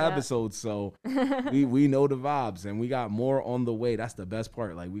 4 of our Yeah. episodes. So we know the vibes, and we got more on the way. That's the best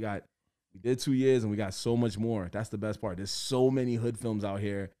part. Like we did 2 years, and we got so much more. That's the best part. There's so many hood films out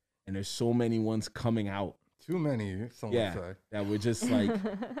here, and there's so many ones coming out. Too many, some Yeah, would say. that we're just like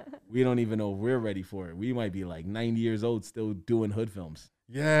we don't even know if we're ready for it. We might be like 90 years old still doing hood films.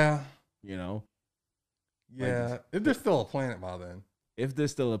 Yeah. Like, If there's still a planet by then. if there's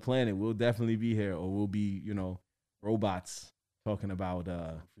still a planet, we'll definitely be here, or we'll be robots talking about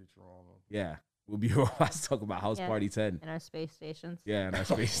Futurama. yeah, we'll be robots talking about House Yeah. Party 10. In our space stations. Yeah, in our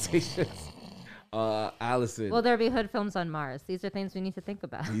space stations. Allison, Will there be hood films on Mars? These are things we need to think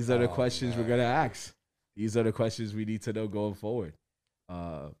about. these are the Oh, questions we're man. gonna ask. These are the questions we need to know going forward.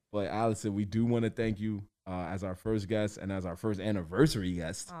 But Allison, we do want to thank you as our first guest and as our first anniversary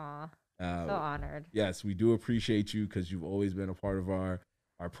guest. Aw, Uh, so honored. yes, we do appreciate you because you've always been a part of our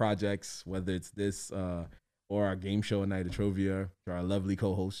projects, whether it's this or our game show, A Night of Trovia. You're our lovely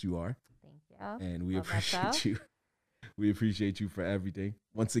co-host, you are, Thank you. and we Love that show. appreciate you. We appreciate you for everything.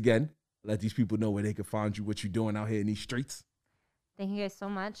 Once again, let these people know where they can find you, what you're doing out here in these streets. Thank you guys so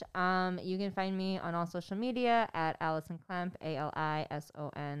much. You can find me on all social media at Allison Klemp,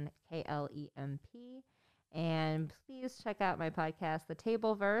 ALISONKLEMP. And please check out my podcast, The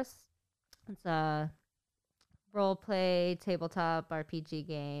Tableverse. It's a role play tabletop RPG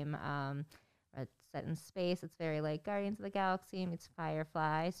game. It's set in space. It's very like Guardians of the Galaxy meets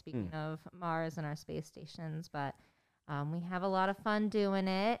Firefly. Speaking of Mars and our space stations, but we have a lot of fun doing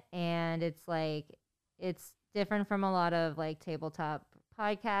it, and it's different from a lot of like tabletop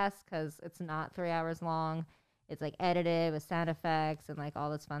podcasts because it's not 3 hours long. It's like edited with sound effects and like all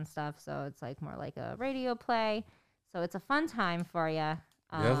this fun stuff. So it's like more like a radio play. So it's a fun time for you. Yeah,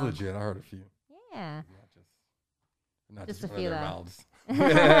 that's legit. I heard a few. Yeah. Not Just just a running few, their though. mouths.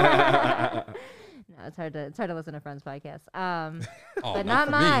 it's hard to listen to friends' podcasts. Oh, But not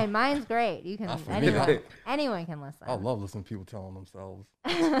for me. mine. Mine's great. You can Not for me. anyone can listen. I love listening to people telling themselves,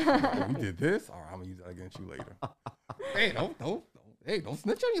 oh, "You did this, all right, I'm gonna use that against you later." Hey, don't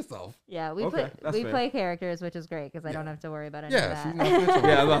snitch on yourself. Yeah, we Okay, that's fair. play characters, which is great because I don't have to worry about any Yeah, of she's that. not snitching.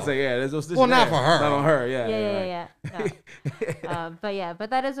 Yeah, I was about to say, yeah, there's no snitching Well, not there. for her. Not on her, yeah. Yeah. right. No. But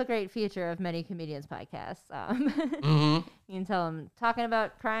that is a great feature of many comedians' podcasts. Mm-hmm. You can tell them talking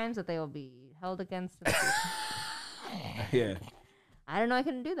about crimes that they will be held against. In the future. Yeah, I don't know. I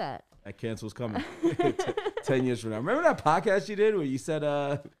couldn't do that. that cancel's coming 10 years from now. Remember that podcast you did where you said,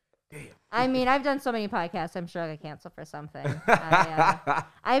 I mean, I've done so many podcasts. I'm sure I could cancel for something.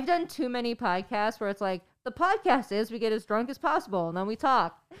 I've done too many podcasts where it's like the podcast is we get as drunk as possible and then we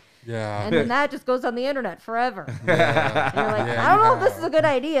talk, Yeah. and then that just goes on the internet forever. Yeah. And you're like, Yeah, I don't you know if this have. is a good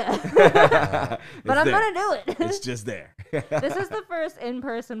idea, but I'm gonna do it. It's just there. This is the first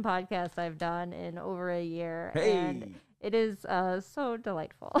in-person podcast I've done in over a year, and Hey. it is so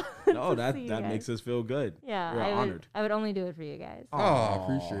delightful. No, to that see you that guys. makes us feel good. Yeah, We're honored. I would only do it for you guys. Oh, I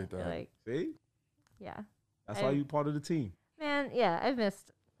appreciate that. Like, See? yeah, That's why you part of the team. man, yeah, I've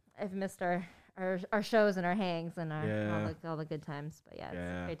missed our shows and our hangs and our Yeah. all the good times. But yeah,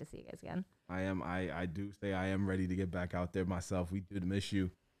 Yeah. it's great to see you guys again. I do say I am ready to get back out there myself. We did miss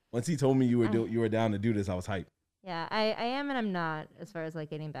you. Once he told me you were down to do this, I was hyped. Yeah, I am and I'm not as far as like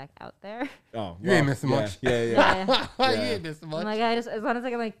getting back out there. Oh, You ain't missing much. Yeah. Yeah. You Yeah. ain't missing I'm much. like, as long as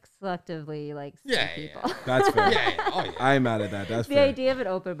I can like selectively like see Yeah, people. That's fair. yeah. Oh, yeah. I ain't mad at that. That's The fair. idea of an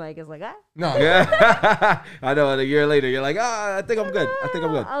open mic is like, No. Yeah. I know. A year later, you're like, I think I'm good. I think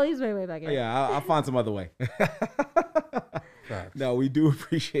I'm good. I'll ease my way back in. Yeah, I'll find some other way. Facts. No, we do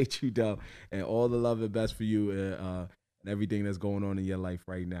appreciate you, though, and all the love and best for you and everything that's going on in your life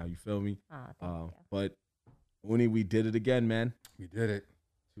right now. You feel me? Oh, thank you. But Uni, we did it again, man. We did it.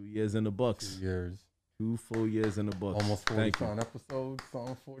 2 years in the books. 2 years. 2 full years in the books. Almost 40 Thank you. some episodes.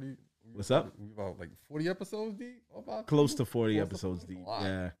 Some 40. What's up? We about like 40 episodes deep? About Close to 40 Close to episodes 40? deep. A lot.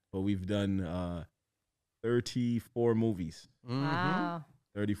 Yeah, but we've done 34 movies. Mm-hmm. Wow,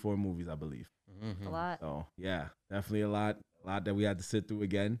 34 movies, I believe. a lot. So yeah, definitely a lot that we had to sit through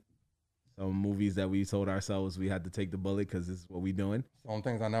again. Some movies that we told ourselves we had to take the bullet because this is what we doing. Some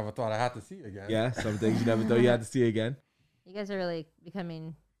things I never thought I had to see again. Yeah, some things you never thought you had to see again. You guys are really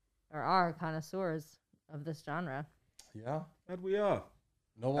becoming, or are connoisseurs of this genre. Yeah. That we are.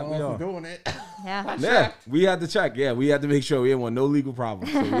 No one we else are. is doing it. Yeah. Yeah, we had to check. Yeah, we had to make sure we didn't want no legal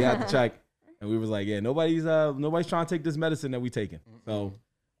problems. So we had to check, and we was like, yeah, nobody's trying to take this medicine that we taking. So,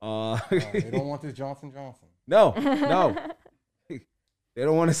 They don't want this Johnson Johnson. no, they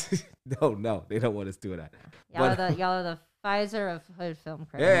don't want us. No, they don't want us doing that. Y'all are the Pfizer of hood film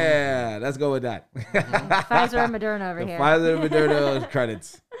credits. Yeah, let's go with that. Pfizer and Moderna over The here. Pfizer and Moderna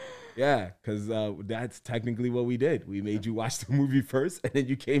credits. Yeah, because that's technically what we did. We made you watch the movie first, and then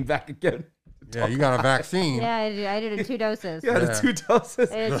you came back again. Yeah, you got a vaccine. Yeah, I did it 2 doses. Yeah, the Yeah. 2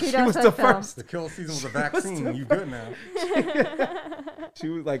 doses. I did 2 She doses was the of film. first. The kill season was a vaccine. You good now. She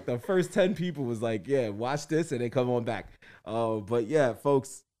was like the first 10 people was like, yeah, watch this and then come on back. But yeah,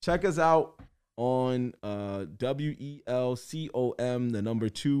 folks, check us out on WELCOM, the number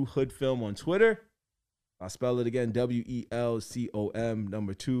 2 Hood Film on Twitter. I'll spell it again, WELCOM,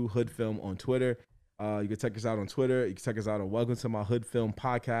 number 2 Hood Film on Twitter. You can check us out on Twitter. You can check us out on Welcome to My Hood Film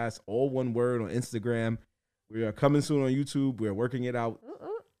podcast, all one word, on Instagram. We are coming soon on YouTube. We're working it out. Ooh,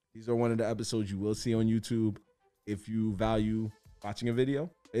 ooh. These are one of the episodes you will see on YouTube if you value watching a video.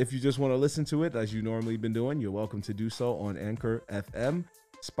 If you just want to listen to it, as you normally been doing, you're welcome to do so on Anchor FM,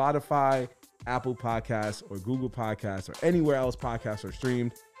 Spotify, Apple Podcasts, or Google Podcasts, or anywhere else podcasts are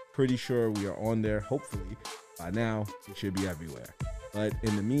streamed. Pretty sure we are on there. Hopefully, by now, we should be everywhere. But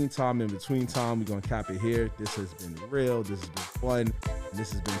in the meantime, in between time, we're going to cap it here. This has been real. This has been fun. And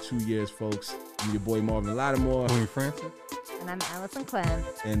this has been 2 years, folks. I'm your boy, Marvin Lattimore. Queen Francis. And I'm Allison Clem.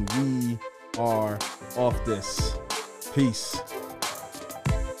 And we are off this. Peace.